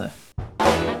sponsor.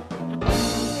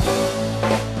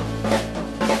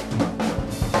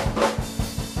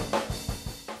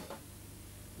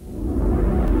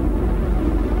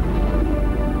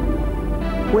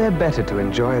 Where better to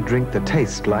enjoy a drink that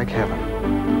tastes like heaven?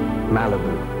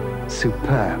 Malibu,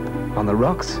 superb. On the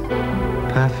rocks,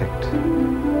 perfect.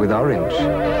 With orange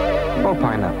or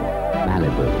pineapple.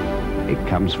 Malibu. It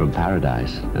comes from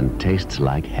paradise and tastes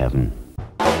like heaven.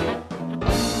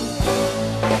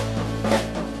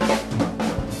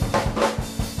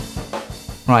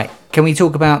 Right, can we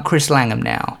talk about Chris Langham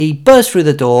now? He burst through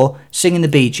the door singing the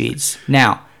Bee Gees.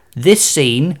 Now, this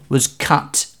scene was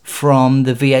cut from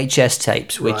the VHS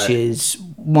tapes, which is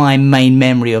my main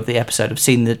memory of the episode. I've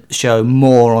seen the show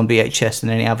more on VHS than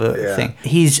any other thing.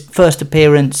 His first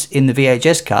appearance in the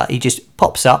VHS cut, he just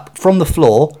pops up from the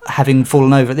floor, having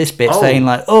fallen over at this bit, saying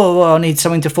like, oh, well, I need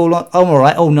something to fall on. Oh, I'm all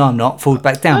right. Oh, no, I'm not. Falls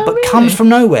back down. But really? Comes from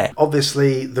nowhere.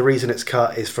 Obviously, the reason it's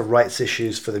cut is for rights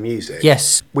issues for the music.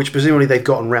 Yes. Which presumably they've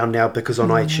gotten round now because on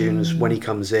iTunes, when he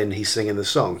comes in, he's singing the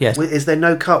song. Yes. Is there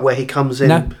no cut where he comes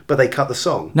in, but they cut the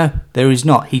song? No, there is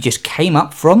not. He just came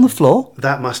up from the floor.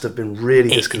 That must have been really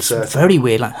disconcerting. It's very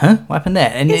weird. Like, huh? What happened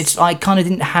there? And I kind of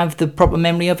didn't have the proper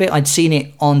memory of it. I'd seen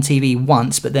it on TV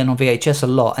once, but then on VHS a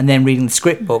lot, and then reading the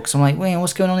script books, I'm like, wait,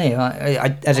 what's going on here?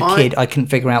 As a kid, I couldn't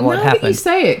figure out what had happened. Now that you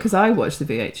say it, because I watched the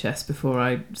VHS before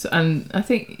and I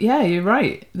think, yeah, you're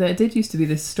right. There did used to be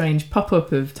this strange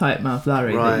pop-up of Tight Mouth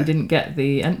Larry that you didn't get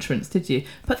the entrance, did you?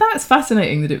 But that's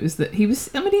fascinating that it was that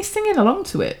he's singing along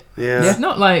to it. Yeah. It's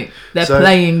not like they're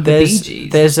playing the Bee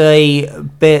Gees. There's a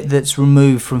bit that's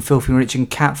removed from Filthy Rich and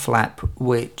Cat Flap,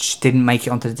 which didn't make it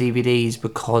onto the DVDs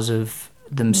because of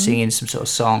them singing some sort of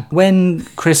song. When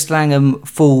Chris Langham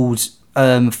falls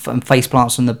and face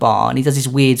plants on the bar, and he does this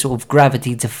weird sort of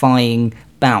gravity-defying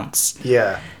bounce.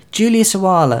 Yeah. Julia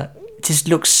Sawalha just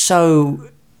looks so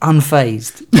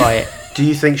unfazed by it. Do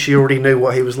you think she already knew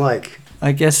what he was like?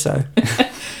 I guess so.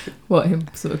 What, him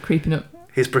sort of creeping up?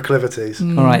 His proclivities.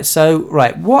 All right, so,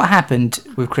 what happened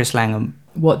with Chris Langham?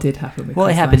 What did happen with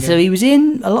What happened? So he was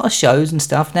in a lot of shows and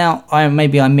stuff. Now, I'm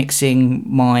mixing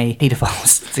my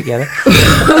paedophiles together.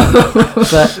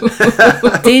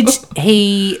 But did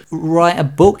he write a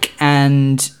book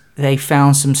and they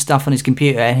found some stuff on his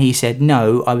computer and he said,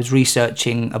 no, I was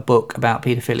researching a book about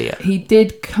paedophilia? He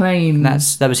did claim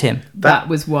that was him. That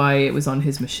was why it was on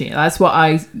his machine.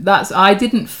 I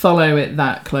didn't follow it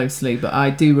that closely, but I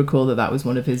do recall that was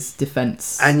one of his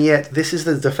defence. And yet, this is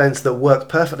the defence that worked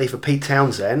perfectly for Pete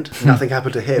Townsend. Nothing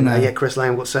happened to him, and yet Chris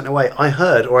Langham got sent away. I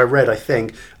heard, or I read, I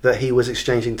think, that he was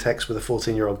exchanging texts with a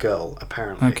 14-year-old girl,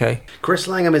 apparently. Okay. Chris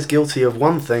Langham is guilty of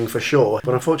one thing for sure,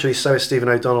 but unfortunately so is Stephen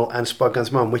O'Donnell and Spud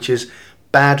Gunn's mum, which is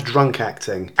bad drunk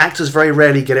acting. Actors very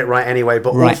rarely get it right anyway,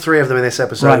 but all three of them in this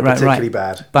episode are particularly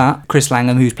bad. But Chris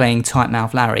Langham, who's playing Tight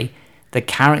Mouth Larry, the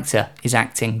character is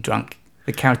acting drunk.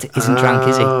 The character isn't drunk,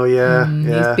 is he? Oh, yeah,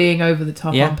 He's being over the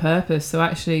top on purpose. So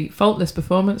actually, faultless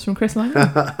performance from Chris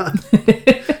Langham.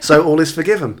 So all is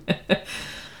forgiven.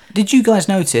 Did you guys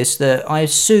notice that I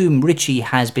assume Richie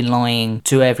has been lying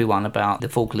to everyone about the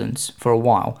Falklands for a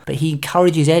while, but he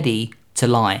encourages Eddie to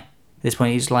lie. At this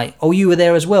point, he's like, oh, you were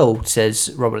there as well,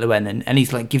 says Robert Llewellyn, and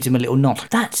he's like, gives him a little nod.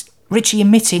 That's Richie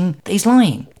admitting that he's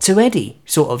lying to Eddie,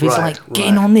 sort of. He's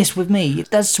getting on this with me.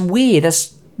 That's weird.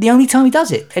 That's the only time he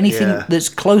does it. Anything that's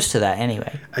close to that,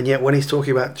 anyway. And yet when he's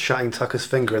talking about shutting Tucker's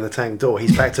finger in the tank door,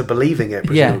 he's back to believing it,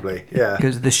 presumably. Yeah.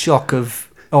 Because the shock of,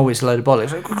 oh, it's a load of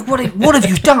bollocks. Like, what have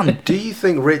you done? Do you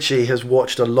think Richie has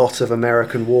watched a lot of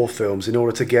American war films in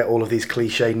order to get all of these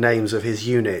cliche names of his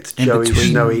unit? Joey,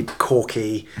 Snowy,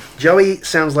 Corky. Joey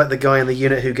sounds like the guy in the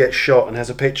unit who gets shot and has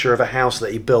a picture of a house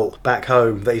that he built back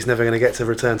home that he's never going to get to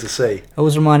return to see. It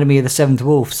always reminded me of the Seven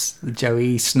Dwarfs.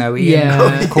 Joey, Snowy,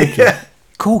 and Corky. Yeah.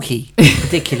 Corky.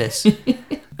 Ridiculous.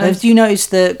 Have you noticed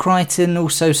that Crichton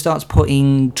also starts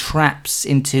putting traps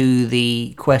into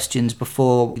the questions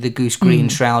before the Goose Green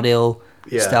Shroud Hill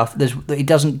stuff? He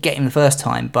doesn't get him the first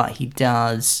time, but he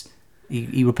does.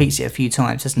 He repeats it a few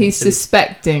times, doesn't he? He's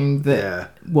suspecting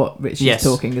that what Richie's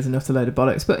talking is an utter load of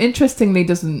bollocks. But interestingly,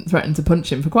 doesn't threaten to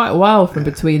punch him for quite a while from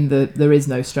between the there is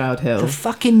no Stroud Hill. The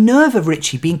fucking nerve of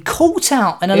Richie being caught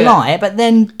out in a lie, but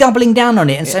then doubling down on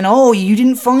it and saying, oh, you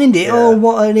didn't find it. Oh,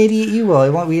 what an idiot you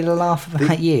are. Why we laugh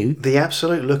about you? The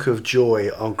absolute look of joy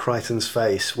on Crichton's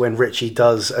face when Richie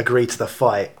does agree to the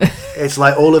fight. It's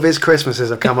like all of his Christmases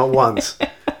have come at once.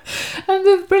 And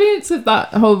the brilliance of that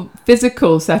whole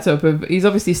physical setup of he's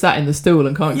obviously sat in the stool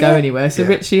and can't go anywhere, so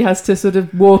Richie has to sort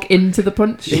of walk into the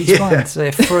punch. He's fine.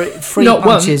 So three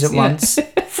punches at once.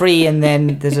 Three, and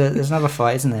then there's another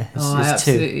fight, isn't there? There's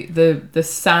absolutely. Two. The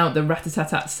sound, the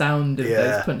rat-a-tat-tat sound of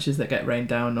those punches that get rained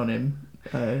down on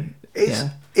him.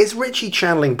 Is Richie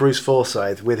channeling Bruce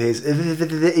Forsyth with his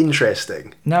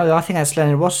interesting? No, I think that's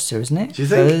Leonard Rochester, isn't it? Do you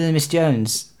think? Miss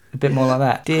Jones. A bit more like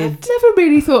that. I've never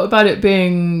really thought about it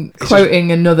being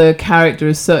quoting another character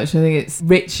as such. I think it's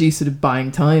Richie sort of buying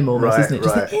time almost, isn't it?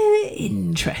 Just like,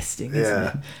 interesting, isn't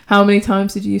it? How many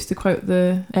times did you used to quote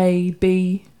the A,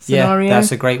 B scenario? Yeah,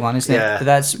 that's a great one, isn't it? Yeah,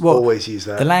 that's what, always use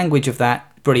that. The language of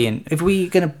that, brilliant. If we're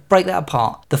going to break that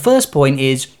apart, the first point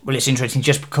is, well, it's interesting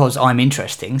just because I'm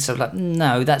interesting. So, like,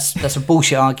 no, that's a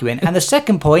bullshit argument. And the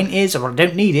second point is, well, I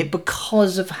don't need it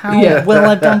because of how well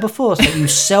I've done before. So, you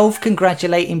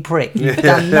self-congratulating prick. You've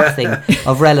done nothing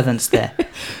of relevance there.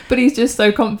 But he's just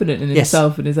so confident in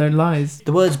himself and his own lies.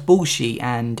 The words bullshit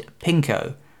and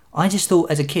pinko I just thought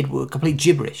as a kid were complete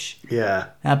gibberish. Yeah.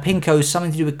 Now, Pinko is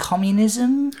something to do with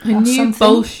communism? I knew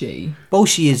Bolshi.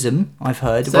 Bolsheism, I've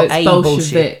heard. So it's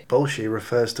Bolshevik. Bolshi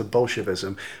refers to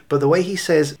Bolshevism. But the way he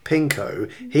says Pinko,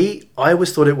 I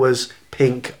always thought it was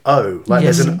Pink-O. Like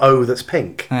there's an O that's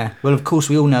pink. Yeah. Well, of course,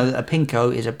 we all know that a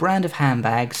Pinko is a brand of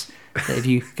handbags that if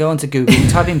you go onto Google,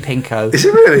 type in Pinko, is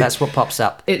it really? That's what pops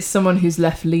up. It's someone who's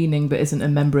left-leaning but isn't a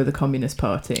member of the Communist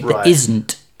Party. That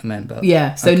isn't a member.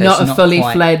 Yeah, so not a fully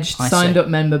fledged signed up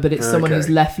member, but it's someone who's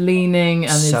left leaning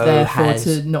and is therefore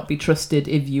to not be trusted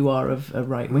if you are of a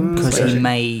right wing because persuasion. he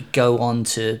may go on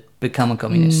to become a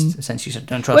communist, essentially, so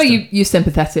don't trust him. Well, you're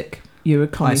sympathetic. You're a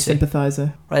commie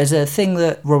sympathiser. Right, there's a thing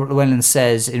that Robert Llewellyn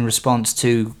says in response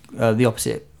to the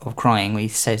opposite of crying, where he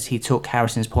says he took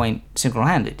Harrison's point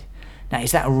single-handed. Now,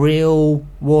 is that a real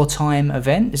wartime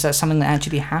event? Is that something that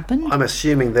actually happened? I'm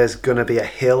assuming there's going to be a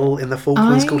hill in the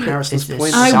Falklands called Harrison's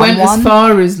Point. I went as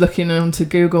far as looking onto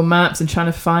Google Maps and trying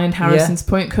to find Harrison's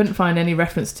Point. Couldn't find any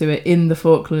reference to it in the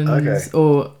Falklands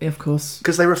or, of course...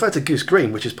 Because they refer to Goose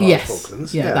Green, which is part of the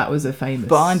Falklands. Yeah, that was a famous...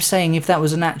 But I'm saying if that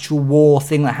was an actual war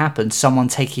thing that happened, someone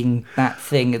taking that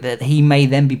thing, that he may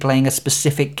then be playing a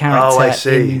specific character. Oh, I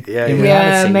see. In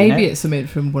reality, maybe it's something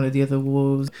from one of the other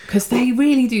wars. Because they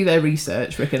really do their research,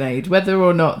 Rick and Aid, whether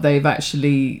or not they've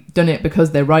actually done it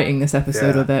because they're writing this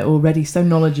episode or they're already so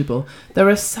knowledgeable. There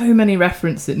are so many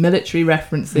military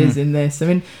references in this. I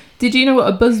mean, did you know what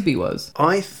a busby was?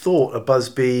 I thought a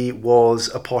busby was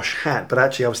a posh hat, but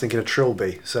actually I was thinking a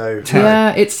trilby. So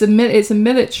yeah, it's a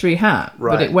military hat,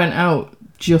 but it went out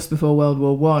just before World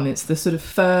War One. It's the sort of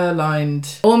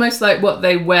fur-lined, almost like what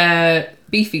they wear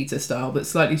Beefeater style, but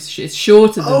slightly it's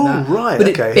shorter than that. Oh, right, but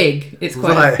it's big. It's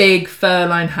quite a big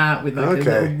fur-lined hat with like a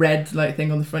little red like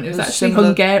thing on the front. It was actually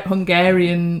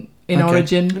Hungarian in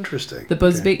origin. Interesting. The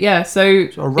busby, so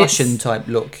a Russian type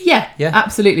look. Yeah,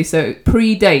 absolutely. So it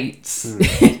predates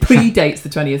the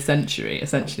 20th century,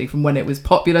 essentially, from when it was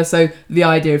popular. So the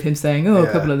idea of him saying, a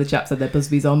couple of the chaps had their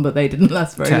busbies on, but they didn't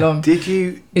last very long.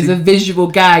 Is a visual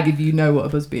gag if you know what a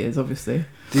busby is, obviously.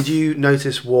 Did you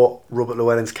notice what Robert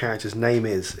Llewellyn's character's name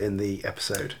is in the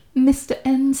episode? Mr.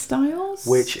 N. Styles?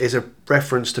 Which is a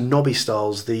reference to Nobby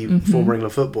Stiles, the former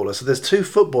England footballer. So there's two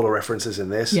footballer references in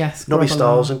this. Yes, Nobby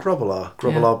Stiles and Grobbelaar.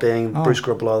 Grobbelaar being Bruce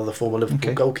Grobbelaar, the former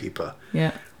Liverpool goalkeeper.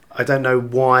 Yeah. I don't know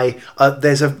why.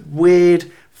 There's a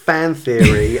weird fan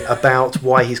theory about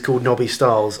why he's called Nobby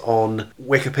Stiles on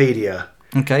Wikipedia.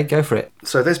 Okay, go for it.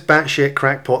 So this batshit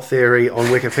crackpot theory on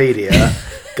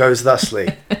Wikipedia goes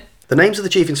thusly. The names of the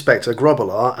Chief Inspector,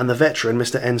 Grobbelaar, and the veteran,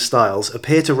 Mr. N. Styles,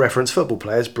 appear to reference football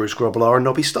players Bruce Grobbelaar and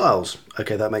Nobby Stiles.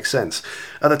 Okay, that makes sense.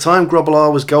 At the time,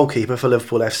 Grobbelaar was goalkeeper for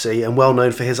Liverpool FC and well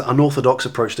known for his unorthodox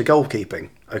approach to goalkeeping.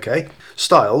 Okay.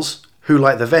 Stiles, who,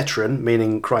 like the veteran,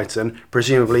 meaning Crichton,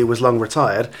 presumably was long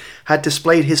retired, had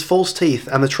displayed his false teeth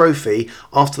and the trophy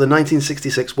after the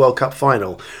 1966 World Cup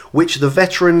final, which the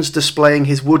veteran's displaying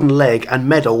his wooden leg and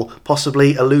medal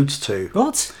possibly alludes to.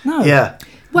 What? No. Yeah.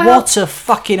 Well, what a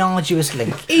fucking arduous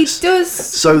link. He does.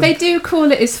 So they do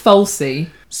call it his falsie.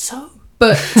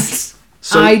 But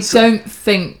I don't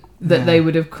think that they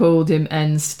would have called him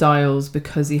N. Styles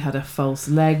because he had a false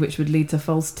leg, which would lead to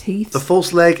false teeth. The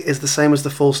false leg is the same as the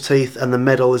false teeth, and the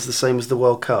medal is the same as the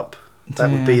World Cup. That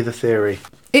would be the theory.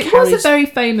 It was a very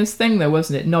famous thing, though,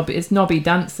 wasn't it? It's Nobby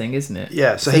dancing, isn't it?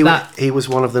 Yeah, so he was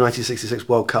one of the 1966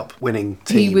 World Cup winning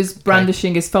team. He was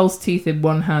brandishing his false teeth in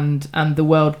one hand and the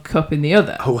World Cup in the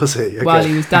other. Oh, was he? Okay. While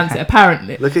he was dancing,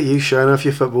 apparently. Look at you showing off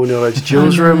your football knowledge.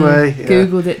 Jules Rimet. Yeah.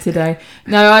 Googled it today.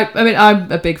 No, I mean, I'm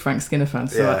a big Frank Skinner fan,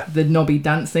 so the Nobby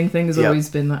dancing thing has always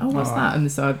been like, what's that? And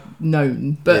so I've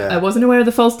known. But I wasn't aware of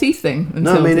the false teeth thing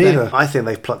until No, me today. neither. I think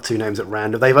they've plucked two names at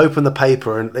random. They've opened the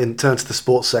paper and turned to the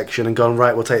sports section and gone,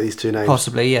 right, we'll take these two names.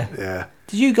 Possibly, yeah. Yeah.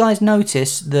 Did you guys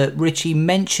notice that Richie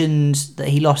mentions that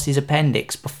he lost his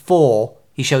appendix before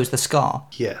he shows the scar?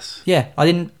 Yes. Yeah, I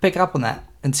didn't pick up on that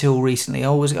until recently.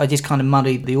 I just kind of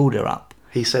muddied the order up.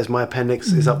 He says my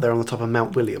appendix is up there on the top of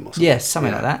Mount William or something. Yes,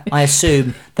 something like that. I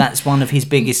assume that's one of his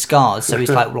biggest scars, so he's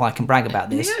like, well, I can brag about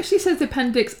this. He actually says the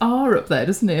appendix R up there,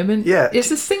 doesn't it? I mean,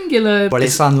 it's a singular... Well,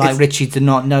 it's unlike Richie to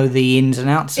not know the ins and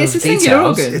outs of details. It's a singular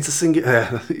organ. It's a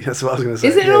singular... that's what I was going to say.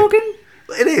 Is it an organ?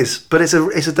 It is, but it's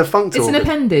a defunct organ. It's an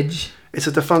appendage. It's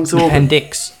a defunct organ.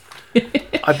 Appendix.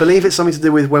 I believe it's something to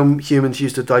do with when humans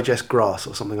used to digest grass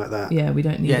or something like that. Yeah, we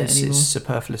don't need it anymore. It's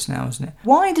superfless now, isn't it?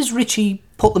 Why does Richie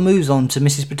put the moves on to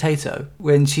Mrs. Potato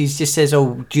when she just says,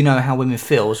 "Oh, do you know how women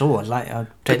feel?" So, I'll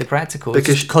take the practical.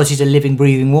 Because she's a living,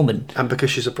 breathing woman. And because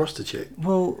she's a prostitute.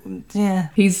 Well, yeah.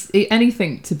 He's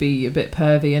anything to be a bit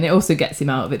pervy, and it also gets him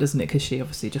out of it, doesn't it? Because she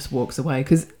obviously just walks away.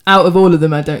 Because out of all of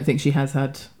them, I don't think she has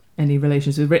had any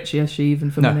relations with Richie, has she,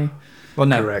 even for money? Well,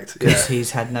 no, correct. Because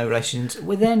he's had no relations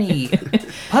with any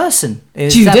person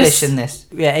established in this.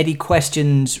 Yeah, Eddie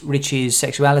questions Richie's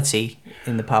sexuality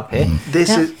in the pub here.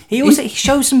 He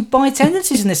shows some bi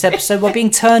tendencies in this episode by being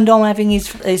turned on, having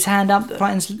his hand up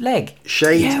Crichton's leg.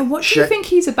 What do you think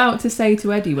he's about to say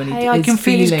to Eddie when I can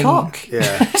feel his cock.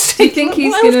 Yeah. Do you think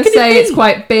he's going to say it's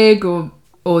quite big,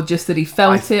 or just that he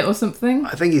felt it or something?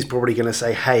 I think he's probably going to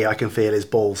say, hey, I can feel his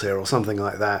balls here, or something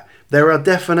like that. There are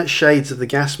definite shades of the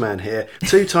gas man here.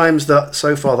 2 times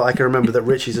so far that I can remember that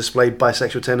Richie's displayed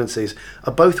bisexual tendencies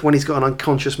are both when he's got an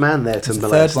unconscious man there to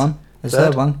molest. There's a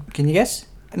third one. Can you guess?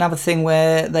 Another thing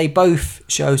where they both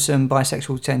show some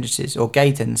bisexual tendencies or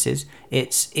gay tendencies,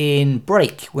 it's in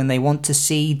Break when they want to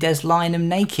see Des Lynam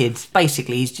naked.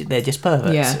 Basically, they're just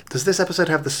perverts. Yeah. Does this episode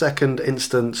have the second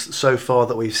instance so far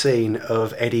that we've seen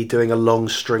of Eddie doing a long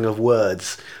string of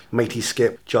words? Matey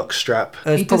skip, jockstrap.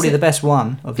 It's probably the best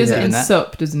one of him doing that. He does it in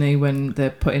Sup, doesn't he, when they're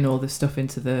putting all the stuff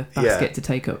into the basket to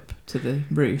take up to the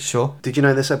roof. Sure. Did you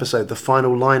know this episode, the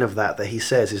final line of that he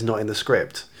says is not in the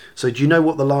script? So do you know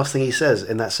what the last thing he says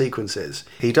in that sequence is?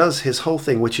 He does his whole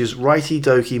thing, which is righty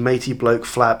dokey, matey bloke,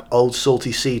 flap, old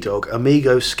salty sea dog,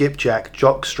 amigo, skipjack,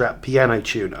 jockstrap, piano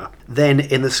tuner. Then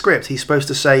in the script, he's supposed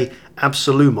to say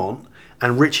absolumont,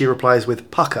 and Richie replies with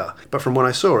pucker. But from when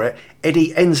I saw it,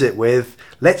 Eddie ends it with,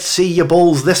 let's see your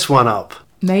balls this one up.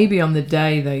 Maybe on the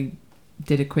day they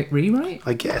did a quick rewrite?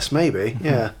 I guess, maybe,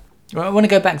 yeah. Well, I want to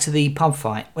go back to the pub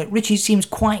fight. Richie seems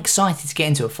quite excited to get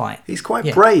into a fight. He's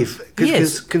quite brave.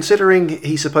 Because considering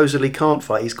he supposedly can't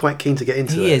fight, he's quite keen to get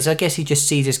into it. He is. I guess he just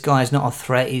sees this guy as not a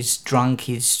threat. He's drunk.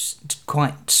 He's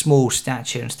quite small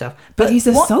stature and stuff. But he's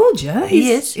a soldier.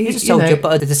 He's a soldier,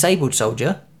 but a disabled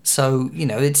soldier. So,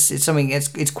 it's something,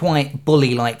 it's quite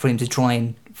bully-like for him to try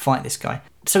and fight this guy.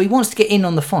 So he wants to get in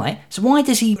on the fight. So why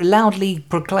does he loudly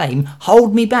proclaim,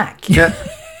 hold me back? Yeah.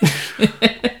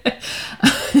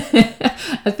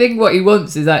 I think what he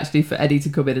wants is actually for Eddie to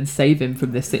come in and save him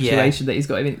from this situation that he's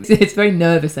got him in. It's very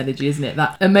nervous energy, isn't it?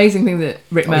 That amazing thing that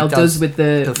Rick Mayall does with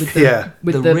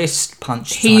the wrist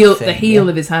punch heel, the heel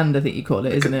of his hand, I think you call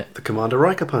it, isn't it? The Commander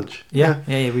Riker punch. Yeah,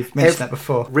 we've mentioned that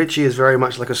before. Richie is very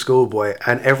much like a schoolboy,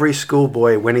 and every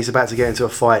schoolboy, when he's about to get into a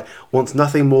fight, wants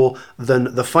nothing more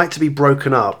than the fight to be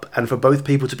broken up and for both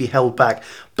people to be held back,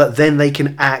 but then they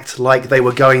can act like they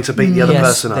were going to beat the other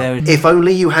person up. If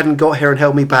only you hadn't got here and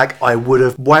held me back, I would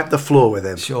have wiped the floor with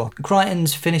him. Sure.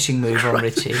 Crichton's finishing move on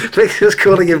Richie. Just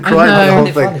calling him Crichton the whole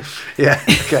thing. Yeah,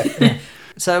 okay.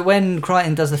 So when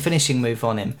Crichton does the finishing move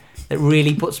on him, it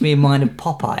really puts me in mind of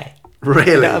Popeye.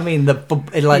 Really? You know what I mean?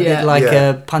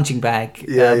 A punching bag,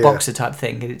 boxer type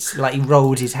thing. It's like he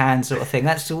rolled his hand sort of thing.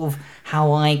 That's sort of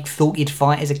how I thought you'd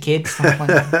fight as a kid.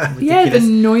 The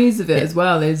noise of it as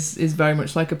well is very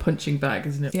much like a punching bag,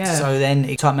 isn't it? Yeah. So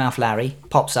then Tight Mouth Larry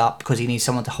pops up because he needs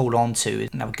someone to hold on to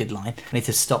and have a good line. I need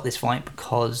to stop this fight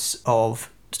because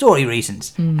of story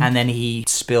reasons. And then he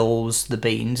spills the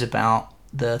beans about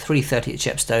the 3:30 at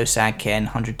Chepstow, Sad Ken,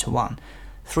 100 to 1.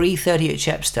 3:30 at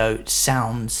Chepstow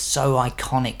sounds so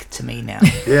iconic to me now.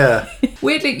 Yeah.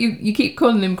 Weirdly, you keep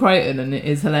calling him Crichton, and it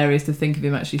is hilarious to think of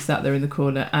him actually sat there in the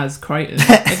corner as Crichton.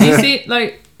 Have you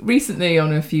seen, recently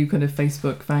on a few kind of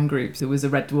Facebook fan groups, there was a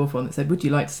Red Dwarf one that said, would you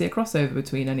like to see a crossover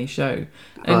between any show?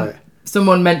 And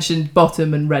someone mentioned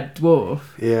Bottom and Red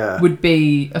Dwarf would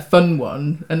be a fun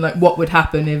one, and what would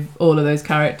happen if all of those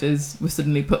characters were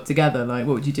suddenly put together? What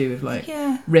would you do if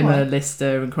Rimmer,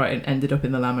 Lister and Crichton ended up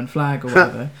in the Lamb and Flag or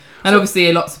whatever? And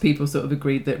obviously lots of people sort of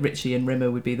agreed that Richie and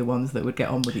Rimmer would be the ones that would get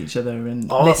on with each other, and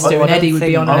Lister and Eddie would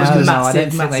be on a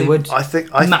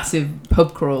massive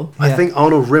pub crawl. I think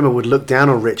Arnold Rimmer would look down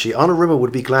on Richie. Arnold Rimmer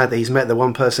would be glad that he's met the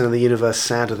one person in the universe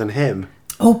sadder than him.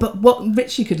 Oh, but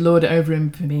Richie could lord it over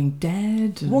him for being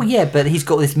dead. Well, yeah, but he's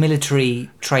got this military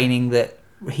training that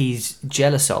he's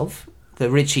jealous of,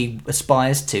 that Richie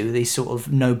aspires to, this sort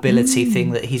of nobility thing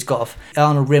that he's got.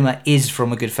 Arnold Rimmer is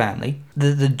from a good family.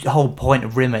 The whole point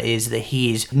of Rimmer is that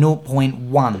he is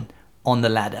 0.1 on the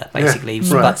ladder, basically.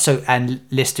 And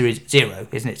Lister is 0,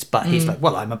 isn't it? But he's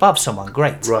I'm above someone,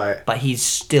 great. Right. But he's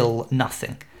still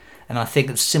nothing. And I think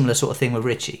it's a similar sort of thing with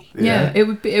Richie. Yeah, it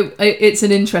would be. It's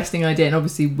an interesting idea, and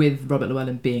obviously with Robert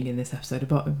Llewellyn being in this episode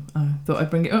about him, I thought I'd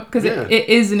bring it up because it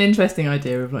is an interesting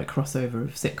idea of crossover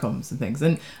of sitcoms and things.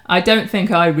 And I don't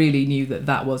think I really knew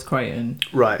that was Crichton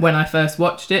when I first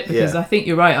watched it, because I think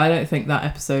you're right. I don't think that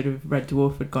episode of Red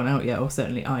Dwarf had gone out yet, or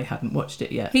certainly I hadn't watched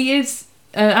it yet. He is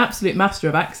an absolute master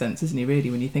of accents, isn't he, really,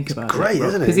 when you think about it? Great,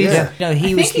 isn't it? I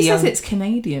think he says it's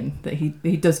Canadian that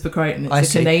he does for Crichton.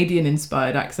 It's a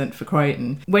Canadian-inspired accent for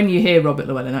Crichton. When you hear Robert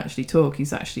Llewellyn actually talk,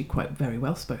 he's actually quite very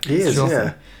well-spoken. He is,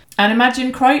 And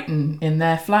imagine Crichton in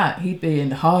their flat. He'd be in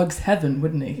Hog's heaven,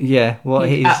 wouldn't he? Yeah, well,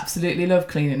 he'd absolutely love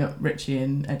cleaning up Richie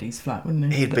and Eddie's flat,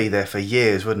 wouldn't he? He'd be there for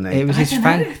years, wouldn't he? It was his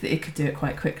fan. He could do it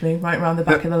quite quickly, right around the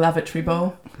back of the lavatory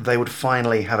bowl. They would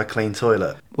finally have a clean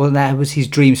toilet. Well, that was his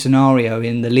dream scenario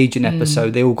in the Legion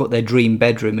episode. They all got their dream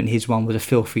bedroom, and his one was a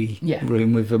filthy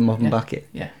room with a modern bucket.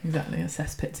 Yeah, exactly. A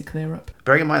cesspit to clear up.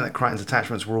 Bearing in mind that Crichton's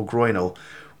attachments were all groinal,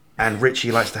 and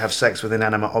Richie likes to have sex with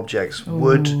inanimate objects. Ooh.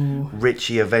 Would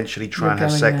Richie eventually try and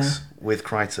have sex with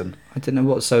Crichton? I don't know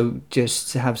what, so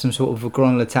just to have some sort of a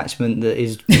groinal attachment that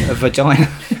is a vagina.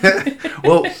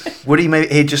 Well, would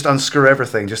he'd just unscrew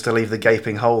everything just to leave the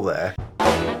gaping hole there?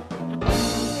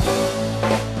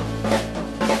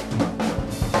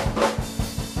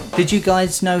 Did you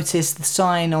guys notice the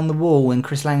sign on the wall when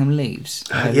Chris Langham leaves?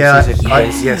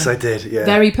 Yes, I did. Yeah,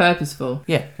 very purposeful.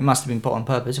 Yeah, it must have been put on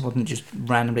purpose. It wasn't just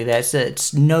randomly there.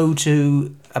 It's no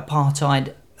to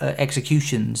apartheid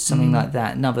executions, something like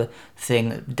that. Another thing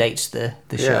that dates the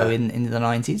show in the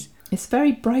 90s. It's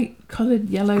very bright coloured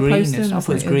yellow poster. I thought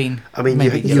it was green. I mean,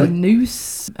 a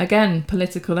noose. Again,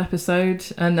 political episode,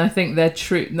 and I think they're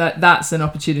true. That's an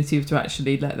opportunity to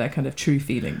actually let their kind of true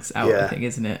feelings out. I think,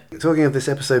 isn't it? Talking of this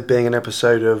episode being an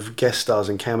episode of guest stars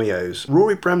and cameos,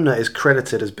 Rory Bremner is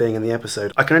credited as being in the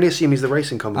episode. I can only assume he's the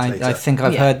racing commentator. I think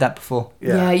I've heard that before.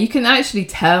 Yeah, you can actually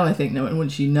tell. I think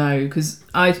once you know, because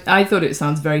I thought it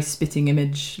sounds very Spitting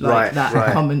Image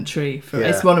commentary.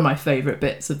 It's one of my favourite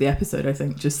bits of the episode. I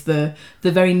think just the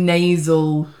very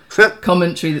nasal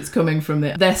commentary that's coming from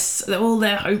it. All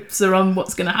their hopes are on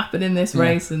what's going to happen in this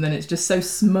race, and then it's just so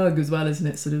smug as well, isn't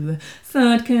it? Sort of the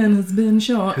third can has been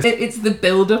shot. It's the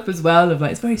build-up as well of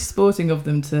it's very sporting of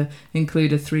them to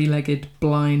include a three-legged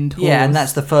blind horse. Yeah, and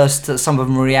that's the first that some of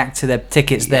them react to their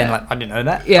tickets then, I didn't know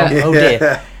that. Yeah. Oh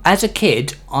dear. As a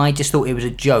kid, I just thought it was a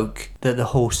joke that the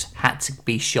horse had to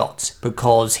be shot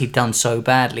because he'd done so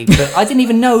badly. But I didn't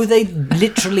even know they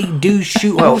literally do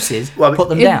shoot horses, put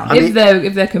them down. If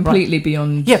they're completely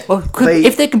beyond... Yeah,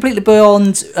 if they're completely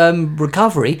beyond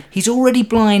recovery, he's already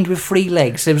blind with 3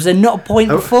 legs. There was not a point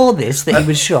before this that he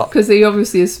was shot. Because he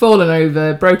obviously has fallen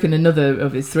over, broken another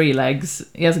of his 3 legs.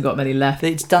 He hasn't got many left.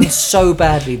 It's done so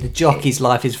badly, the jockey's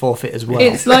life is forfeit as well.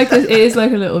 It is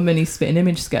like a little mini Spitting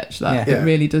Image sketch. It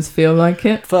really does feel like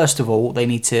it. First of all, they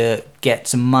need to get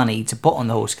some money to put on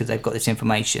the horse because they've got this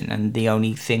information, and the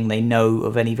only thing they know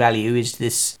of any value is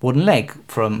this wooden leg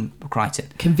from Crichton.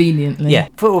 Conveniently. Yeah.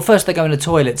 First they go in the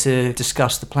toilet to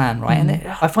discuss the plan, right? And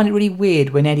I find it really weird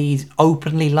when Eddie's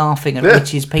openly laughing at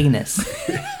Richie's penis.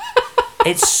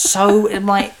 It's so...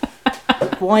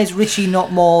 why is Richie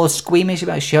not more squeamish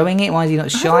about showing it? Why is he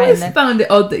not shy? I always found it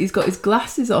odd that he's got his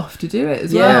glasses off to do it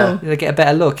as well. They get a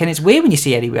better look. And it's weird when you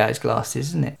see Eddie without his glasses,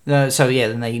 isn't it?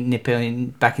 Then they nip him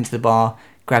back into the bar,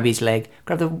 grab his leg,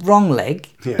 grab the wrong leg.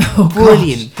 Yeah.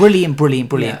 Brilliant.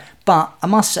 Yeah. But I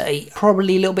must say,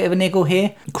 probably a little bit of a niggle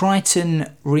here. Crichton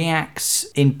reacts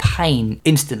in pain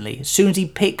instantly. As soon as he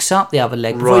picks up the other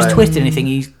leg, before he's twisted anything,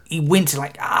 he winces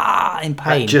in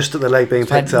pain. Just at the leg being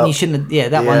picked up. You shouldn't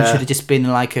have, that one should have just been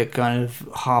like a kind of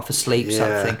half asleep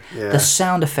something. Yeah. The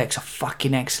sound effects are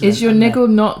fucking excellent. Is your niggle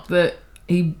not that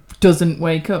he doesn't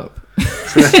wake up?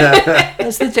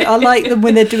 I like them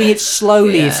when they're doing it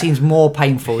slowly. It seems more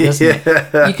painful, doesn't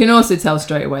it? You can also tell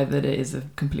straight away that it is a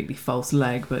completely false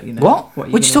leg, but what are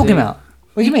you talking about?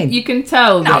 What do you mean? You can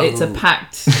tell that it's a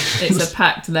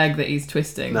packed leg that he's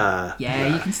twisting.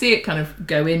 You can see it kind of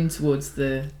go in towards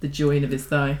the joint of his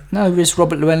thigh. No, it's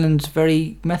Robert Llewellyn's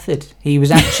very method.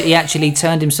 He actually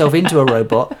turned himself into a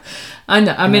robot. I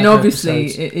know. I mean, obviously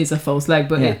it is a false leg,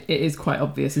 but it is quite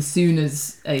obvious as soon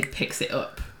as he picks it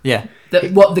up. Yeah.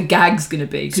 What the gag's going to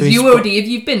be. Because if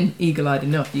you've been eagle-eyed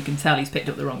enough, you can tell he's picked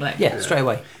up the wrong leg. Yeah, straight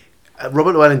away.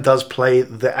 Robert Llewellyn does play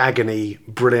the agony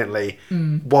brilliantly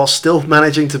while still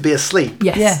managing to be asleep.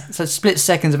 Yes. Yeah, so split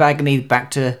seconds of agony back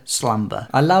to slumber.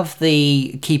 I love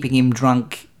the keeping him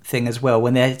drunk thing as well,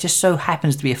 when there just so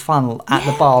happens to be a funnel at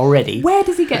the bar already. Where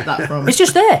does he get that from? It's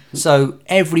just there. So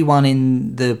everyone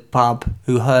in the pub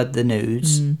who heard the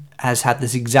news has had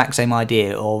this exact same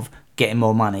idea of getting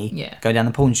more money, go down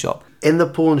the pawn shop. In the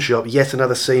pawn shop, yet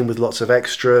another scene with lots of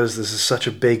extras. This is such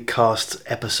a big cast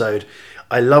episode.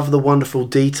 I love the wonderful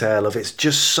detail of it's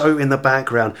just so in the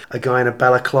background, a guy in a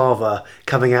balaclava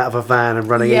coming out of a van and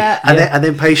running in, and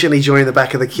then patiently joining the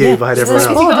back of the queue behind everyone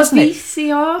else. Has he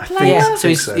got a VCR player?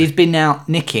 So he's been out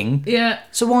nicking. Yeah.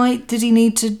 So why does he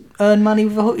need to earn money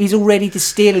with he's already just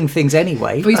stealing things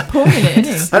anyway? Well, he's pawning it,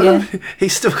 isn't he?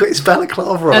 He's still got his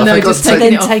balaclava on. And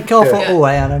then take off.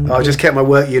 I just kept my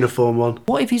work uniform on.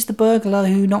 What if he's the burglar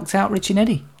who knocked out Richie and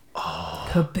Eddie? Oh,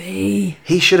 Could be.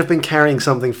 He should have been carrying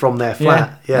something from their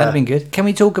flat. Yeah. That'd have been good. Can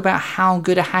we talk about how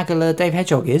good a haggler Dave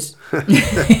Hedgehog is?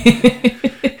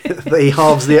 That he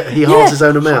halves his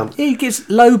own amount. He gets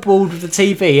lowballed with the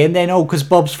TV, and then because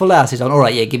Bob's Full House is on. All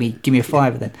right, yeah, give me a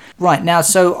 $5 then. Right now,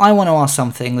 so I want to ask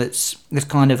something that's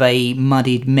kind of a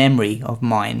muddied memory of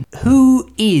mine. Who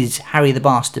is Harry the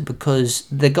Bastard? Because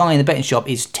the guy in the betting shop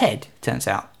is Ted. Turns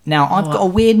out. Now I've got a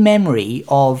weird memory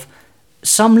of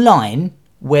some line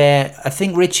where I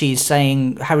think Richie is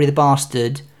saying Harry the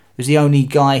Bastard was the only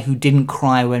guy who didn't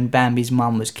cry when Bambi's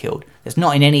mum was killed. It's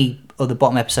not in any of the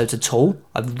bottom episodes at all.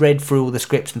 I've read through all the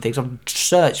scripts and things. I've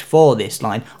searched for this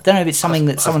line. I don't know if it's something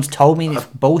that someone's told me and it's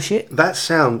bullshit. That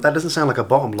doesn't sound like a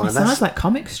bottom line. It sounds like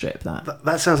comic strip,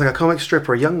 that sounds like a comic strip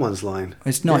or a Young Ones line.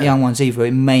 It's not Young Ones either.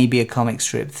 It may be a comic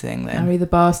strip thing then. Harry the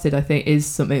Bastard, I think, is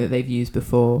something that they've used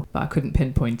before, but I couldn't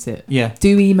pinpoint it. Yeah.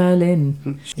 Do email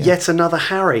in. Yet another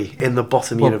Harry in the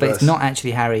bottom universe. But it's not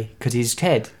actually Harry, because he's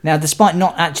Ted. Now, despite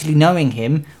not actually knowing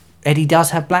him, Eddie does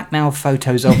have blackmail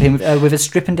photos of him with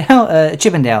a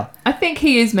Chippendale. I think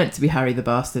he is meant to be Harry the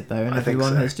Bastard, though, and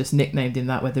everyone so. has just nicknamed him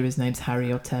that, whether his name's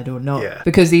Harry or Ted or not. Yeah.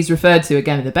 Because he's referred to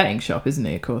again in the betting shop, isn't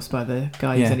he, of course, by the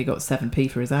guy who's only got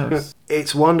 7p for his house.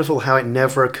 It's wonderful how it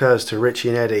never occurs to Richie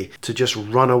and Eddie to just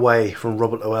run away from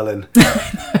Robert Llewellyn.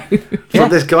 From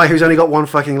this guy who's only got one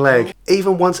fucking leg.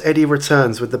 Even once Eddie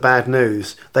returns with the bad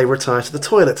news, they retire to the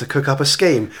toilet to cook up a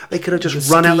scheme. They could have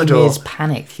just run out the door. Is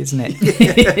panic, isn't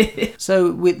it?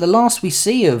 So the last we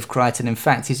see of Crichton, in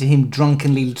fact, is him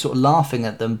drunkenly sort of laughing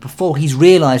at them before he's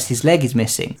realised his leg is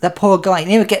missing. That poor guy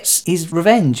never gets his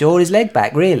revenge or his leg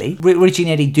back, really. Richie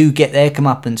and Eddie do get their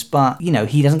comeuppance, but,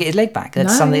 he doesn't get his leg back.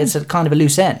 That's something that's a kind of a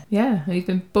loose end. Yeah, he's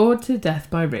been bored to death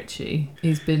by Richie.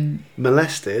 He's been...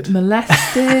 Molested.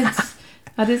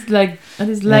 Had his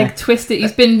leg twisted.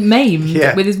 He's been maimed.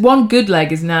 With his one good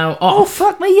leg is now off. Oh,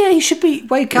 fuck me, yeah, he should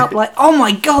wake up like, oh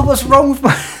my God, what's wrong with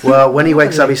my... Well, when he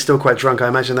wakes up, he's still quite drunk. I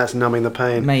imagine that's numbing the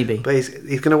pain. Maybe. But he's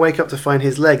going to wake up to find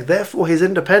his leg. Therefore, his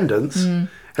independence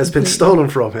has been stolen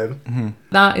from him. Mm-hmm.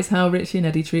 That is how Richie and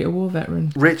Eddie treat a war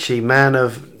veteran. Richie, man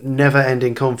of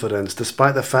never-ending confidence,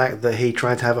 despite the fact that he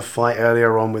tried to have a fight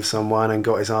earlier on with someone and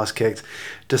got his ass kicked,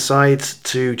 decides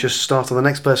to just start on the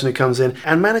next person who comes in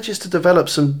and manages to develop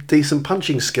some decent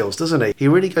punching skills, doesn't he? He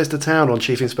really goes to town on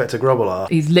Chief Inspector Grobbelaar.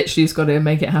 He's literally just got to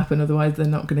make it happen, otherwise they're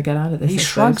not going to get out of this. He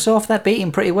shrugs off that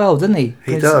beating pretty well, doesn't he?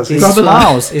 He does. He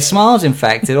smiles, in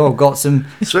fact. Got some...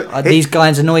 these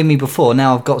guys annoyed me before,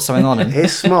 now I've got something on him.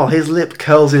 His smile, his lip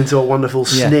curls into a wonderful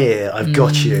sneer. I've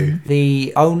got you.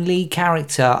 The only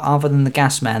character other than the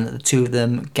gas man that the two of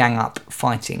them gang up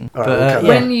fighting. Right,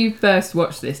 when you first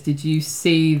watched this, did you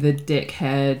see the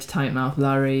dickhead, tight mouth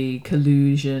Larry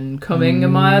collusion coming a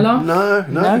mile off?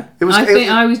 No.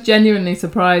 I was genuinely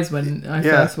surprised when I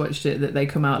first watched it that they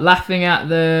come out laughing at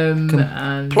them.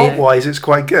 And plot-wise, it's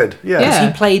quite good. Yeah.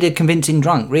 He played a convincing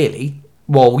drunk, really.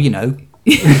 Well, in an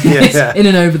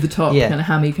over-the-top kind of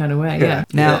hammy kind of way. Yeah.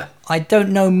 Now, I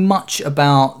don't know much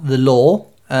about the law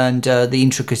and the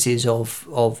intricacies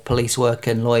of police work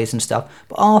and lawyers and stuff,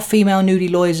 but are female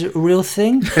nudie lawyers a real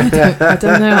thing? I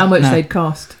don't know how much they'd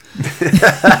cost.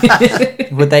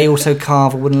 Would they also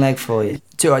carve a wooden leg for you?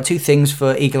 Two things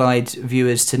for eagle-eyed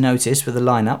viewers to notice with the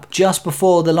lineup. Just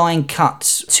before the line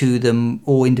cuts to them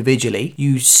all individually,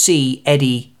 you see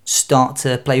Eddie start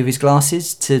to play with his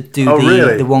glasses to do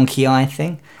the wonky eye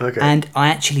thing. Okay. And I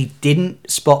actually didn't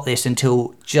spot this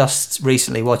until just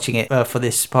recently watching it for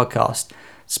this podcast.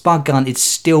 Spud Gunn is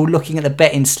still looking at the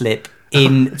betting slip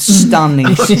in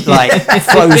stunning,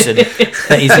 frozen,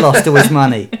 that he's lost all his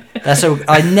money.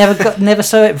 I never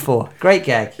saw it before. Great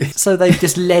gag. So they've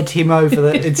just led him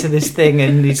over into this thing,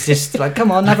 and he's just like, "Come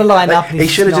on, have a line up." He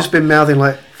should have just been mouthing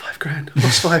like, $5,000,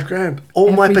 lost $5,000.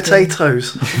 All my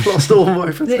potatoes, lost all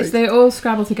my potatoes. They all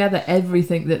scrabble together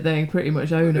everything that they pretty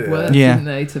much own of work, didn't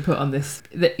they, to put on this,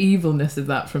 the evilness of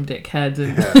that from Dick Head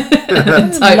and,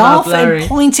 and laughing,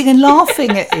 pointing and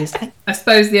laughing at his. I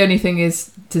suppose the only thing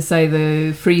is to say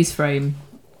the freeze frame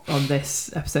on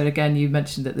this episode. Again, you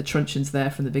mentioned that the truncheon's there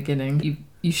from the beginning.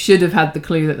 You should have had the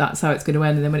clue that that's how it's going to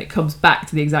end, and then when it comes back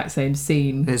to the exact same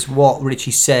scene, it's what Richie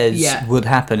says would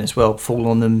happen as well. Fall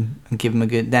on them and give them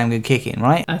a damn good kicking,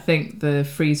 right? I think the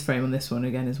freeze frame on this one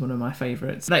again is one of my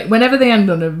favourites. Like whenever they end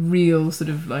on a real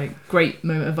sort of like great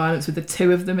moment of violence with the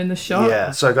two of them in the shot. Yeah.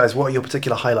 So guys, what are your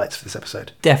particular highlights for this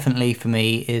episode? Definitely for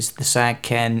me is the Sag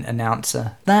Ken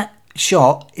announcer. That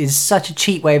shot is such a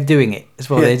cheap way of doing it as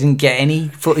well. They didn't get any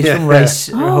footage from race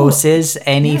horses,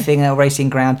 anything racing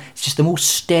ground. It's just them all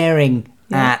staring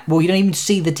at, well, you don't even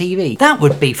see the TV. That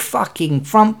would be fucking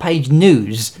front page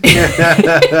news.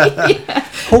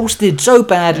 Horse did so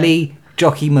badly,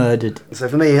 jockey murdered. So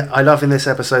for me, I love in this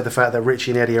episode the fact that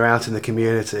Richie and Eddie are out in the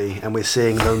community and we're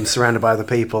seeing them surrounded by other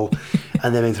people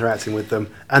and them interacting with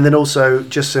them. And then also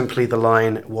just simply the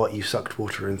line, "What, you sucked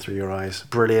water in through your eyes."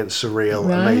 Brilliant, surreal,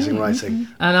 amazing writing.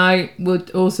 And I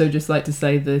would also just like to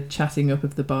say the chatting up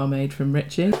of the barmaid from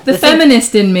Richie. The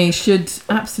feminist in me should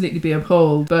absolutely be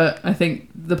appalled, but I think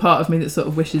the part of me that sort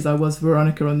of wishes I was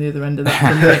Veronica on the other end of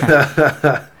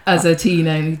that as a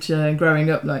teenager and growing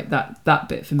up, like that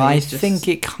bit for me. I think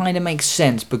it kind of makes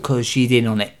sense because she's in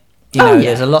on it. You know,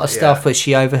 there's a lot of stuff where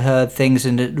she overheard things,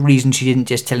 and the reason she didn't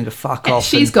just tell him to fuck off.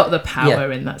 She's got the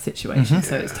power in that situation,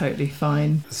 so it's totally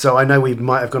fine. So I know we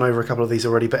might have gone over a couple of these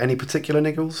already, but any particular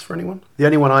niggles for anyone? The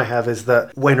only one I have is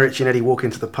that when Richie and Eddie walk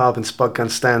into the pub and Spudgun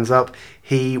stands up,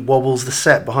 he wobbles the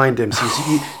set behind him. So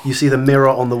you see the mirror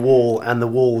on the wall and the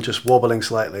wall just wobbling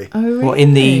slightly. Oh, really? What,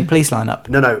 in the police lineup?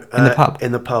 No. In the pub?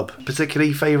 In the pub.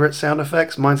 Particularly favourite sound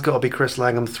effects? Mine's got to be Chris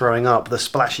Langham throwing up, the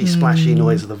splashy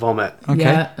noise of the vomit. Okay.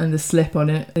 Yeah, and the slip on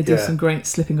it. They do some great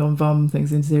slipping on vom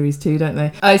things in series 2, don't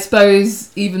they? I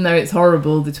suppose, even though it's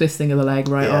horrible, the twisting of the leg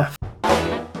off.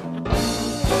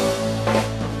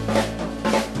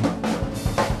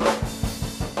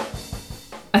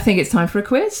 I think it's time for a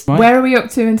quiz. Right. Where are we up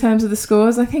to in terms of the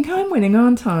scores? I think I'm winning,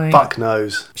 aren't I? Fuck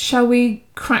knows. Shall we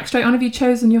crack straight on? Have you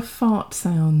chosen your fart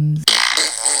sounds?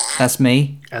 That's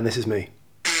me. And this is me.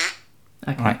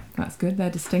 Okay, right. That's good.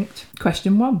 They're distinct.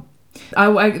 Question 1.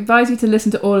 I advise you to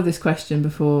listen to all of this question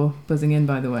before buzzing in,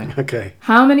 by the way. Okay.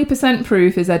 How many %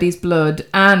 proof is Eddie's blood,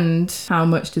 and how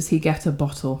much does he get a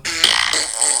bottle?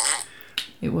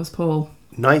 It was Paul.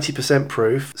 90%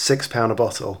 proof, £6 a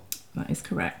bottle. That is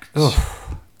correct. Oh.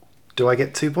 Do I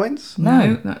get 2 points?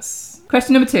 No, that's...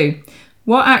 Question number 2.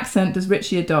 What accent does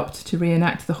Richie adopt to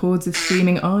reenact the hordes of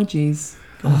screaming Argies?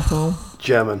 Go on, Paul.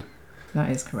 German. That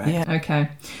is correct. Yeah. Okay.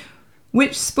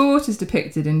 Which sport is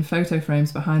depicted in photo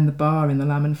frames behind the bar in the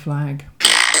Lamb and Flag?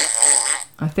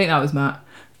 I think that was Matt.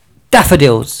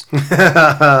 Daffodils.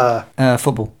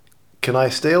 Football. Can I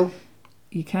steal?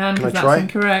 You can, Can I because try? that's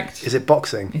incorrect. Is it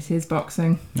boxing? It is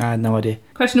boxing. I had no idea.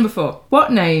 Question number 4.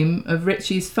 What name of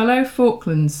Richie's fellow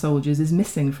Falklands soldiers is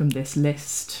missing from this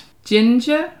list?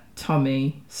 Ginger,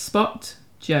 Tommy, Spot,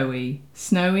 Joey,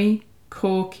 Snowy,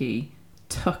 Corky,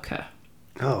 Tucker.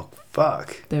 Oh,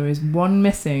 fuck. There is one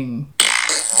missing.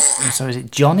 So is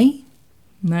it Johnny?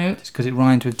 No. Just because it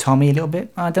rhymed with Tommy a little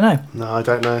bit? I don't know. No, I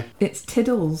don't know. It's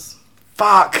Tiddles.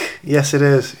 Fuck! Yes, it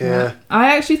is, yeah.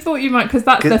 I actually thought you might, because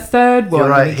that's the third one.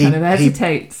 Right. He kind of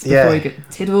hesitates before you get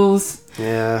Tiddles.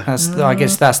 Yeah. I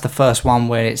guess that's the first one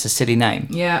where it's a silly name.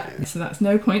 Yeah, so that's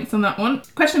no points on that one.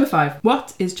 Question number 5.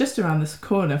 What is just around this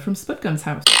corner from Spudgun's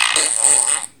house?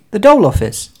 The Dole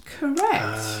Office. Correct.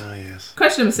 Yes.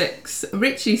 Question number 6.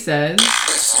 Richie says...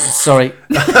 Sorry.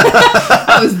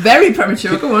 That was very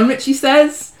premature. Go on, Richie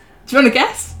says. Do you want to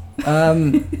guess?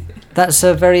 That's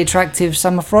a very attractive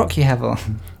summer frock you have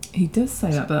on. He does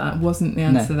say that, but that wasn't the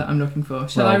answer that I'm looking for.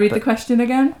 Shall I read the question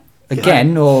again?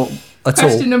 Again, or at all?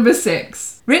 Question number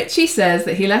 6. Richie says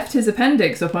that he left his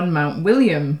appendix up on Mount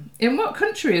William. In what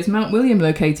country is Mount William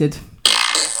located?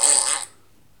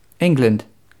 England.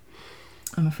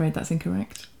 I'm afraid that's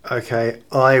incorrect. Okay,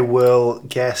 I will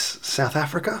guess South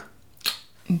Africa.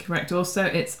 Incorrect also.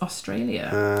 It's Australia.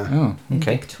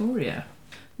 Okay. In Victoria.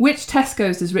 Which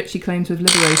Tesco's does Richie claim to have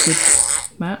liberated,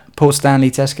 Matt? Port Stanley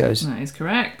Tesco's. That is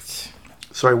correct.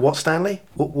 Sorry, what Stanley?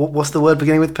 What's the word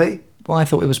beginning with P? Well, I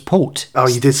thought it was Port. Oh,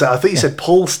 you did say... I thought you said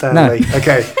Paul Stanley. No.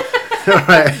 Okay. All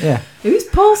right. Yeah. Who's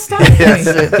Paul Stanley?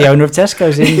 The owner of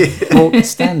Tesco's in Port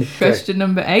Stanley. Question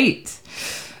number 8.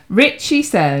 Richie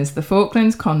says the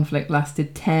Falklands conflict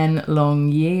lasted 10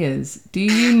 long years. Do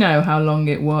you know how long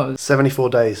it was? 74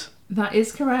 days. That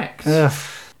is correct. Ugh.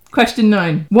 Question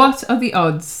 9. What are the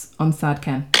odds on Sad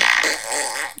Ken?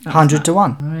 100 to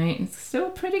 1. Right, it's still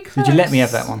pretty close. Did you let me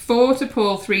have that one? 4 to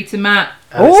Paul, 3 to Matt.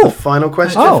 And it's the final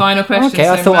question. That's the final question. Okay,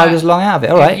 so I thought Matt, I was long out of it.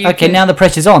 All right. Okay, now the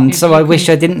pressure's on, so I wish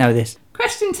I didn't know this.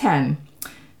 Question 10.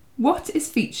 What is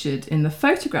featured in the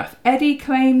photograph Eddie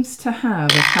claims to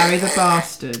have of Harry the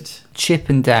Bastard?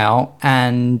 Chippendale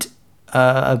and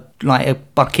a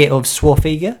bucket of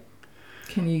Swarthega.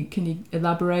 Can you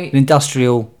elaborate? An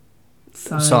industrial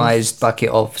sized bucket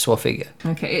of Swarthega.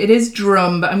 Okay, it is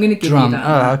drum, but I'm going to give you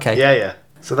that. Oh, okay. Yeah.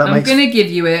 So that I'm going to give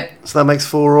you it. So that makes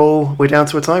 4 all. We're down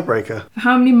to a tiebreaker.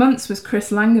 How many months was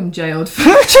Chris Langham jailed for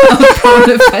child porn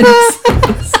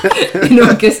offences in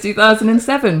August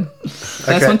 2007?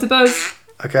 First one to buzz.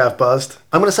 Okay, I've buzzed.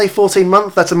 I'm going to say 14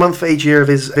 months. That's a month for each year of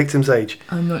his victim's age.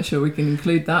 I'm not sure we can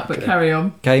include that, but carry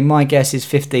on. Okay, my guess is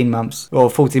 15 months or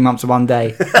 14 months of 1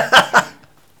 day.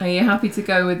 Are you happy to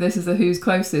go with this as a who's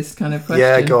closest kind of question?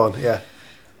 Yeah, go on, yeah.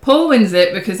 Paul wins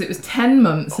it because it was 10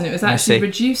 months and it was actually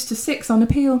reduced to 6 on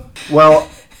appeal. Well,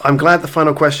 I'm glad the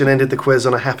final question ended the quiz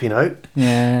on a happy note.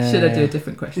 Yeah. Should I do a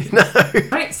different question? No.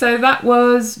 Right, so that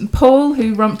was Paul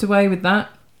who romped away with that.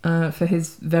 For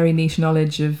his very niche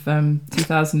knowledge of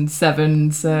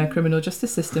 2007's criminal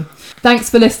justice system. Thanks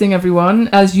for listening, everyone.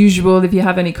 As usual, if you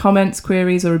have any comments,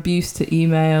 queries or abuse, to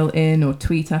email in or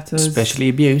tweet at us. Especially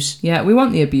abuse. Yeah, we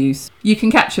want the abuse. You can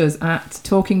catch us at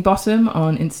Talking Bottom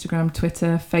on Instagram,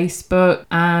 Twitter, Facebook,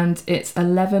 and it's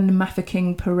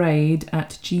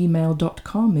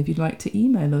 11mafekingparade@gmail.com if you'd like to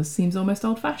email us. Seems almost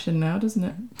old-fashioned now, doesn't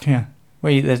it? Yeah.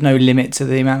 Well, there's no limit to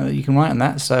the amount that you can write on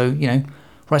that, so,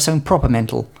 write something proper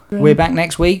mental. We're back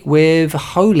next week with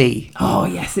Holy. Oh,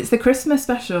 yes, it's the Christmas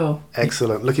special.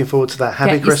 Excellent. Looking forward to that.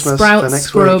 Happy Get Christmas your for next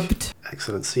scrubbed. week.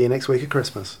 Excellent. See you next week at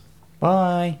Christmas.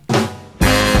 Bye.